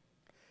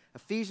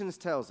 Ephesians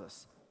tells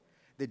us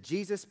that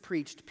Jesus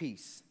preached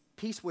peace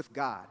with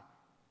God.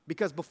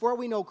 Because before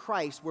we know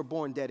Christ, we're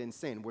born dead in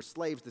sin. We're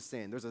slaves to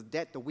sin. There's a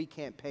debt that we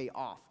can't pay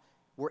off.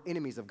 We're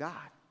enemies of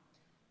God.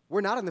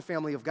 We're not in the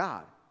family of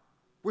God.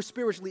 We're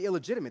spiritually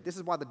illegitimate. This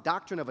is why the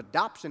doctrine of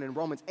adoption in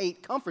Romans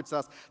 8 comforts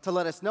us to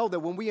let us know that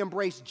when we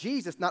embrace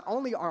Jesus, not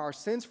only are our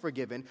sins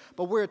forgiven,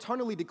 but we're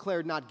eternally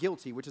declared not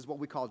guilty, which is what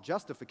we call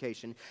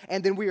justification.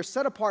 And then we are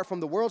set apart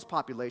from the world's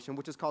population,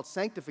 which is called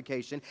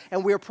sanctification.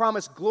 And we are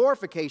promised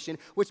glorification,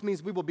 which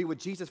means we will be with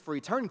Jesus for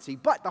eternity.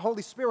 But the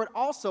Holy Spirit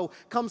also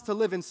comes to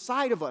live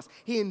inside of us.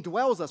 He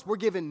indwells us. We're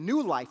given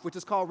new life, which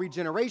is called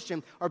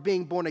regeneration or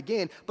being born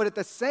again. But at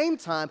the same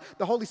time,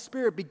 the Holy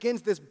Spirit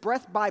begins this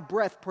breath by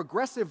breath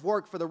progressive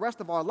work for the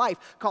rest of our life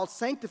called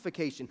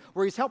sanctification,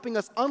 where he's helping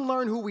us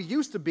unlearn who we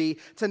used to be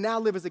to now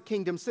live as a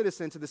kingdom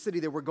citizen to the city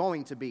that we're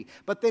going to be.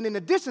 But then in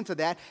addition to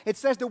that, it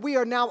says that we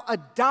are now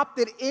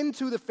adopted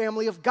into the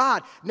family of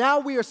God. Now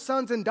we are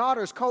sons and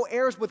daughters,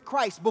 co-heirs with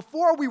Christ.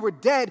 Before we were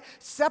dead,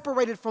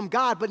 separated from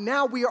God, but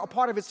now we are a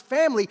part of his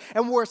family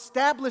and we're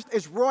established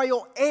as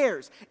royal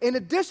heirs. In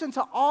addition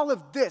to all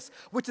of this,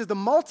 which is the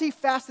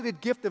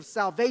multifaceted gift of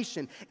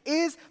salvation,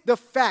 is the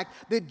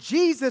fact that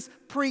Jesus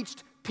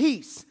preached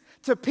peace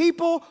to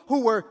people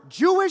who were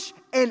Jewish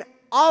and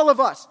all of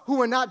us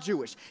who are not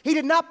Jewish. He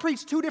did not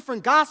preach two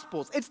different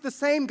gospels. It's the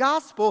same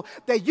gospel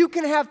that you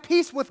can have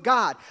peace with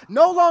God,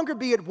 no longer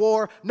be at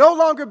war, no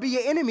longer be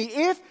an enemy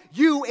if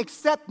you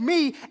accept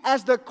me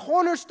as the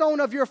cornerstone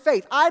of your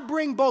faith. I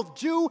bring both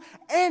Jew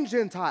and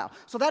Gentile.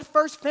 So that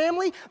first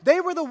family,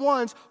 they were the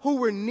ones who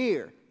were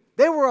near.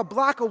 They were a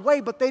block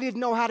away, but they didn't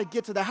know how to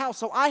get to the house.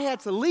 So I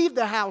had to leave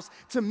the house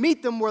to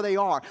meet them where they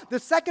are. The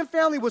second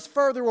family was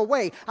further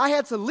away. I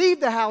had to leave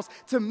the house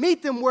to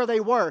meet them where they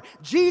were.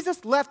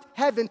 Jesus left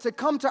heaven to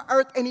come to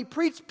earth, and he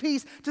preached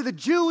peace to the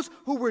Jews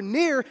who were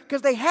near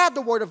because they had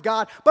the word of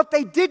God, but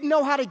they didn't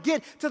know how to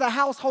get to the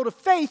household of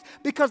faith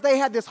because they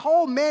had this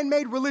whole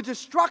man-made religious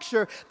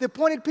structure that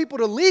pointed people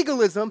to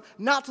legalism,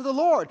 not to the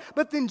Lord.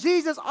 But then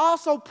Jesus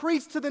also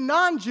preached to the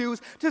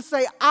non-Jews to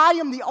say, I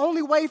am the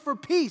only way for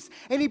peace.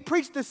 And he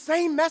preached the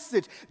same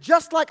message.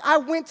 Just like I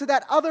went to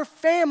that other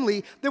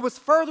family that was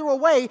further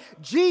away,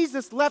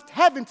 Jesus left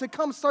heaven to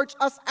come search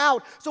us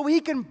out so he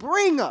can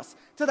bring us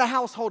to the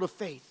household of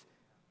faith.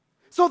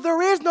 So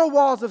there is no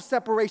walls of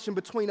separation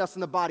between us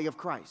and the body of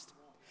Christ.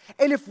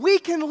 And if we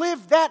can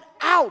live that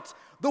out,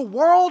 the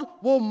world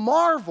will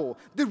marvel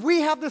that we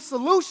have the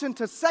solution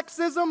to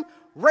sexism,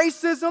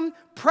 racism,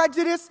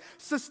 prejudice,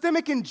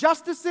 systemic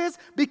injustices,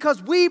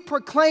 because we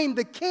proclaim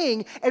the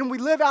King and we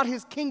live out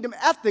his kingdom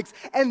ethics,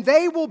 and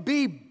they will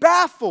be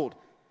baffled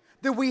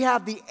that we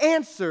have the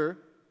answer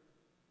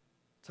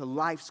to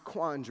life's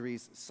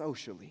quandaries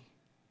socially.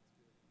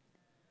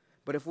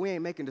 But if we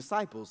ain't making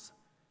disciples,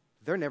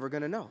 they're never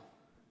going to know.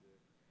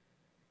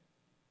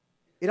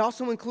 It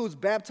also includes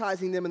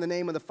baptizing them in the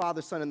name of the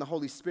Father, Son, and the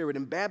Holy Spirit.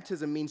 And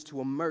baptism means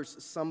to immerse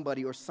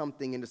somebody or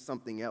something into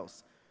something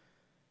else.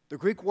 The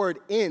Greek word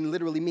in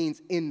literally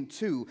means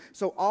into.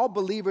 So all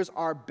believers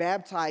are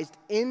baptized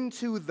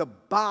into the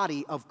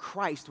body of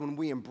Christ when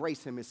we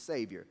embrace him as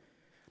Savior.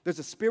 There's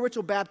a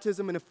spiritual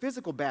baptism and a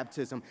physical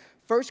baptism.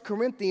 1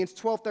 Corinthians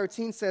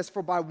 12:13 says,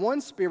 for by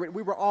one Spirit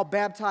we were all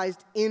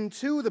baptized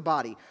into the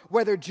body.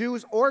 Whether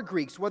Jews or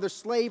Greeks, whether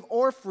slave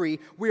or free,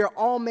 we are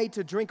all made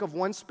to drink of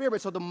one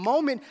Spirit. So the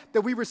moment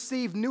that we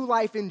receive new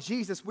life in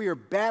Jesus, we are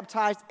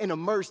baptized and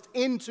immersed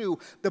into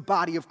the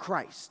body of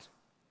Christ.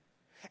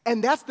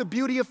 And that's the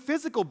beauty of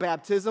physical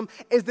baptism,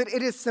 is that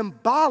it is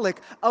symbolic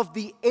of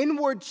the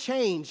inward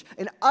change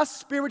and us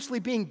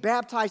spiritually being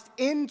baptized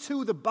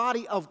into the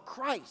body of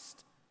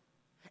Christ.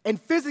 And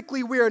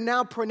physically, we are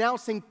now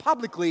pronouncing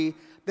publicly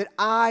that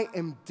I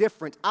am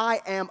different.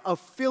 I am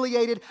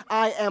affiliated.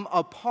 I am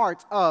a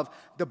part of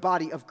the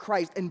body of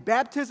Christ. And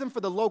baptism for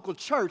the local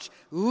church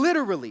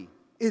literally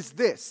is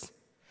this,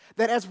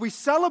 that as we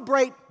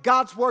celebrate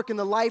God's work in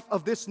the life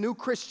of this new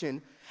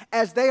Christian,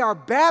 as they are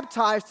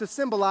baptized to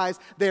symbolize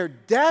their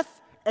death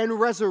and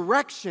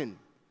resurrection,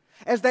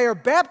 as they are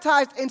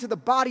baptized into the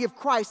body of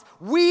Christ,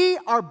 we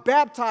are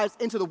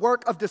baptized into the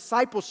work of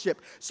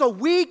discipleship. So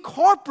we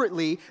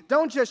corporately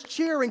don't just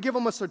cheer and give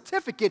them a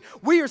certificate.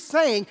 We are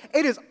saying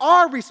it is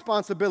our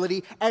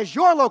responsibility as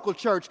your local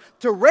church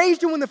to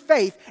raise you in the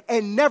faith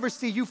and never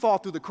see you fall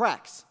through the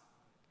cracks.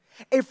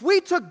 If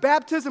we took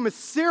baptism as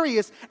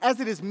serious as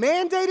it is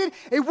mandated,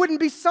 it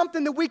wouldn't be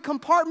something that we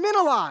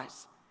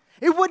compartmentalize.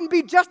 It wouldn't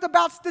be just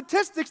about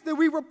statistics that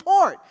we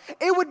report.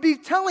 It would be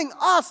telling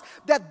us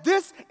that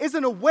this is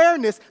an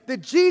awareness that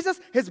Jesus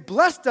has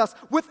blessed us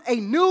with a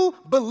new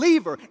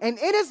believer. And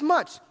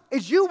inasmuch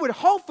as you would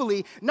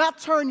hopefully not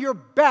turn your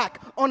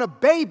back on a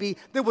baby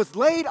that was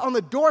laid on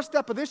the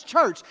doorstep of this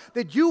church,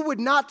 that you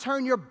would not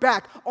turn your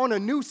back on a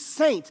new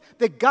saint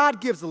that God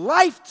gives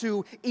life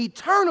to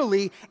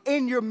eternally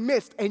in your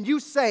midst. And you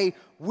say,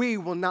 we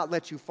will not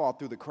let you fall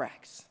through the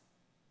cracks.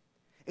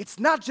 It's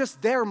not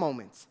just their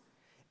moments.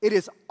 It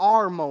is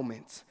our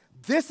moment.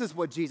 This is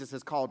what Jesus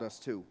has called us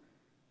to.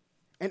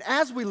 And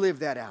as we live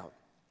that out,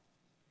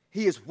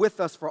 he is with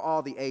us for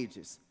all the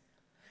ages.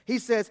 He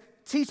says,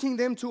 teaching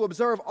them to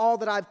observe all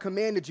that I've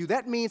commanded you.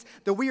 That means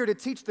that we are to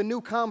teach the new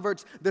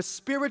converts the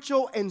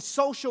spiritual and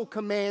social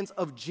commands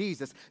of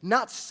Jesus,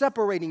 not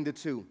separating the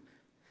two.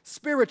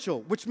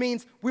 Spiritual, which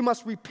means we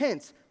must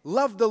repent,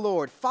 love the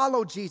Lord,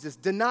 follow Jesus,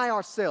 deny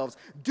ourselves,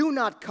 do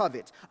not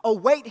covet,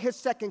 await his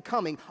second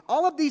coming.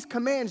 All of these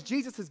commands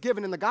Jesus has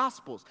given in the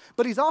Gospels,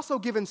 but he's also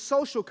given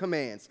social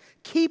commands.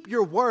 Keep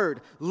your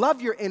word,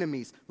 love your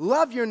enemies,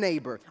 love your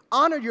neighbor,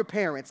 honor your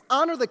parents,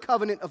 honor the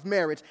covenant of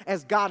marriage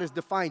as God has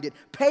defined it,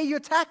 pay your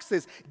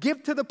taxes,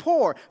 give to the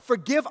poor,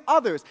 forgive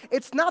others.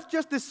 It's not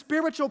just this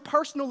spiritual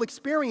personal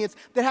experience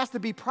that has to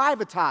be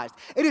privatized.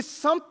 It is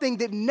something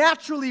that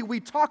naturally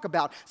we talk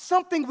about,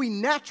 something we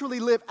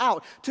naturally live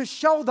out to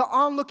show the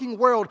onlooking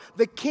world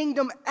the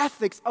kingdom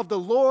ethics of the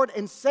Lord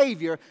and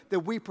Savior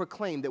that we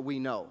proclaim that we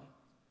know.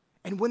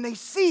 And when they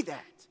see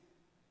that,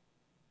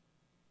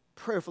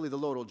 prayerfully the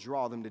Lord will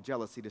draw them to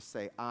jealousy to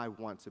say, I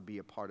want to be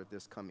a part of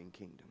this coming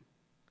kingdom.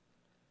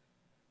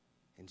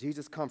 And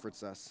Jesus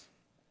comforts us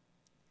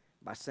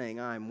by saying,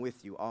 I am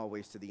with you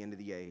always to the end of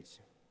the age.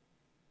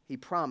 He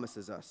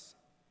promises us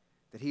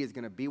that he is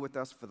going to be with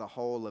us for the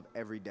whole of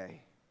every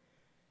day.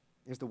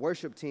 As the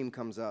worship team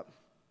comes up,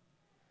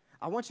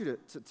 I want you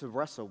to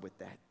wrestle with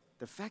that.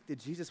 The fact that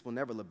Jesus will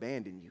never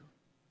abandon you.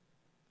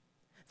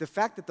 The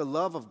fact that the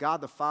love of God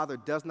the Father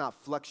does not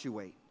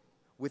fluctuate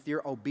with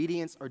your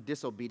obedience or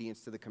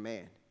disobedience to the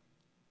command.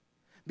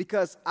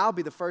 Because I'll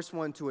be the first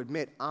one to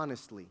admit,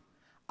 honestly,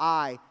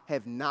 I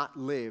have not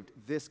lived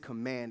this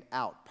command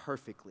out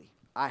perfectly.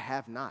 I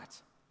have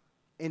not.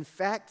 In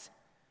fact,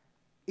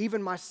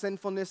 even my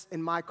sinfulness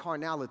and my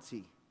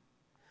carnality,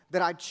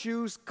 that I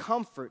choose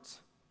comfort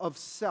of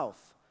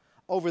self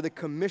over the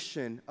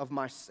commission of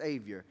my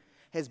Savior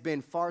has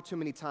been far too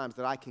many times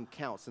that I can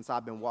count since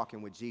I've been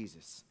walking with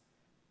Jesus.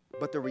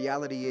 But the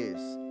reality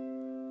is,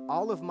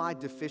 all of my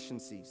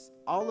deficiencies,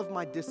 all of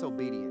my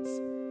disobedience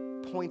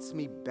points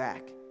me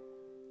back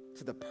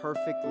to the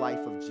perfect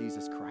life of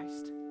Jesus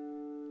Christ.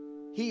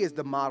 He is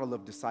the model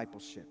of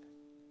discipleship.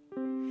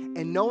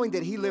 And knowing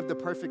that he lived the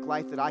perfect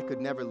life that I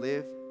could never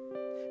live,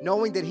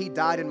 knowing that he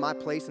died in my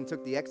place and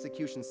took the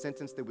execution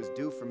sentence that was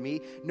due for me,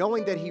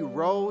 knowing that he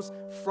rose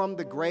from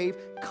the grave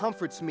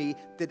comforts me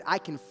that I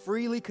can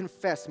freely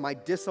confess my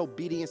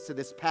disobedience to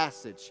this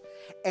passage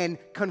and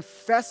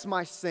confess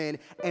my sin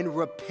and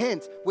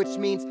repent, which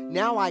means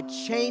now I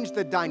change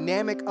the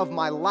dynamic of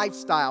my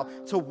lifestyle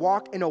to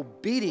walk in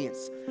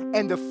obedience.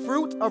 And the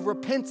fruit of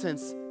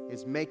repentance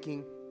is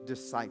making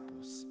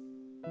disciples.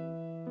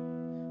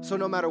 So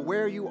no matter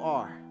where you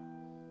are,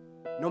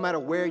 no matter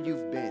where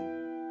you've been,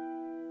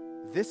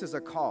 this is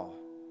a call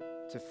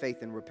to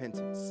faith and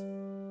repentance.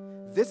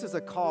 This is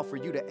a call for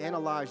you to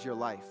analyze your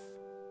life.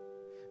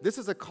 This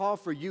is a call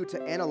for you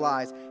to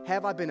analyze,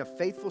 have I been a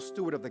faithful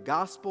steward of the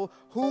gospel?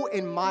 Who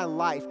in my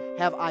life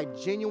have I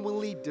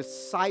genuinely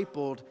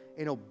discipled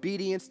in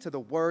obedience to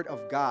the word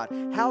of God?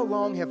 How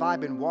long have I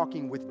been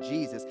walking with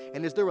Jesus?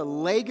 And is there a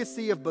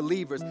legacy of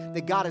believers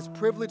that God has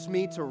privileged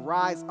me to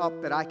rise up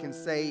that I can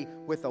say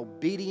with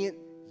obedient,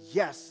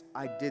 yes,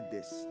 I did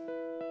this?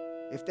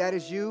 If that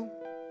is you,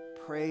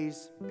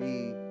 praise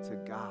be to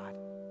God.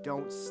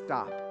 Don't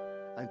stop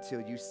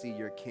until you see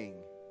your King.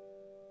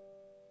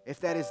 If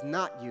that is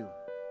not you,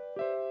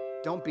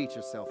 don't beat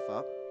yourself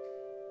up.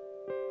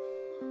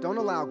 Don't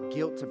allow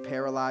guilt to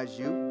paralyze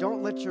you.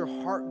 Don't let your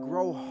heart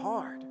grow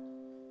hard.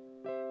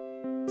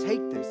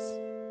 Take this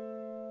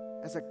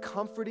as a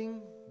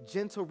comforting,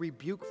 gentle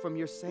rebuke from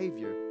your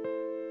Savior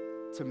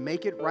to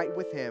make it right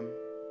with him.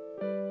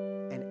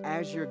 And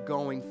as you're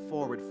going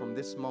forward from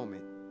this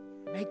moment,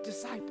 make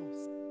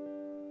disciples.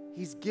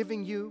 He's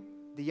giving you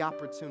the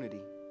opportunity.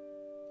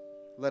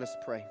 Let us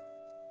pray.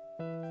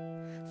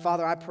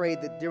 Father, I pray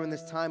that during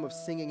this time of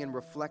singing and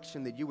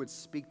reflection that you would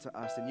speak to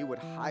us and you would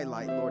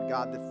highlight, Lord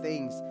God, the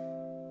things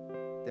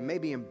that may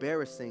be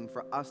embarrassing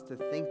for us to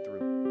think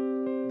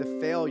through, the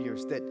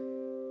failures that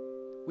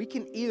we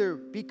can either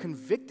be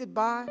convicted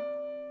by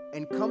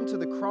and come to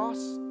the cross,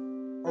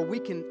 or we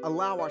can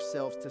allow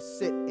ourselves to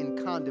sit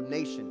in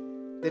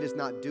condemnation that is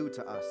not due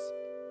to us.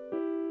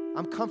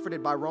 I'm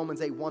comforted by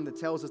Romans 8:1 that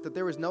tells us that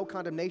there is no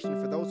condemnation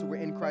for those who are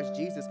in Christ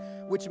Jesus,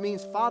 which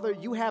means, Father,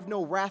 you have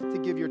no wrath to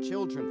give your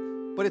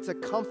children, but it's a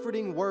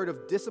comforting word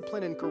of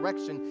discipline and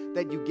correction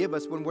that you give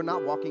us when we're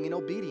not walking in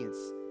obedience.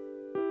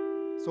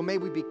 So may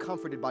we be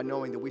comforted by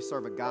knowing that we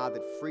serve a God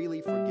that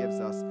freely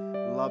forgives us,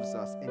 loves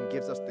us, and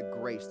gives us the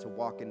grace to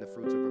walk in the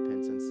fruits of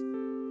repentance.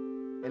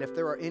 And if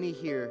there are any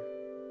here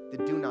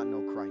that do not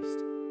know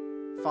Christ,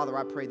 Father,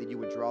 I pray that you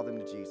would draw them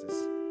to Jesus,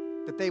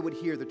 that they would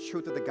hear the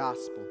truth of the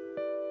gospel,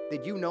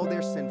 that you know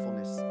their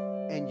sinfulness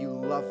and you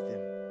love them.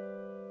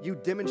 You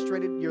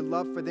demonstrated your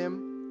love for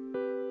them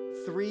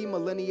 3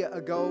 millennia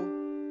ago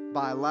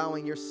by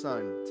allowing your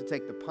Son to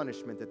take the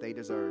punishment that they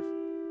deserve.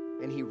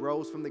 And he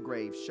rose from the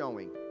grave,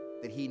 showing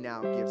that he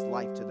now gives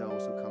life to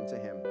those who come to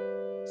him.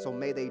 So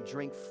may they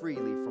drink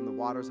freely from the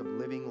waters of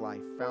living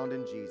life found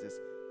in Jesus,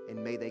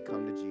 and may they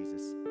come to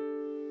Jesus.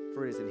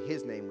 For it is in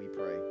his name we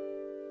pray.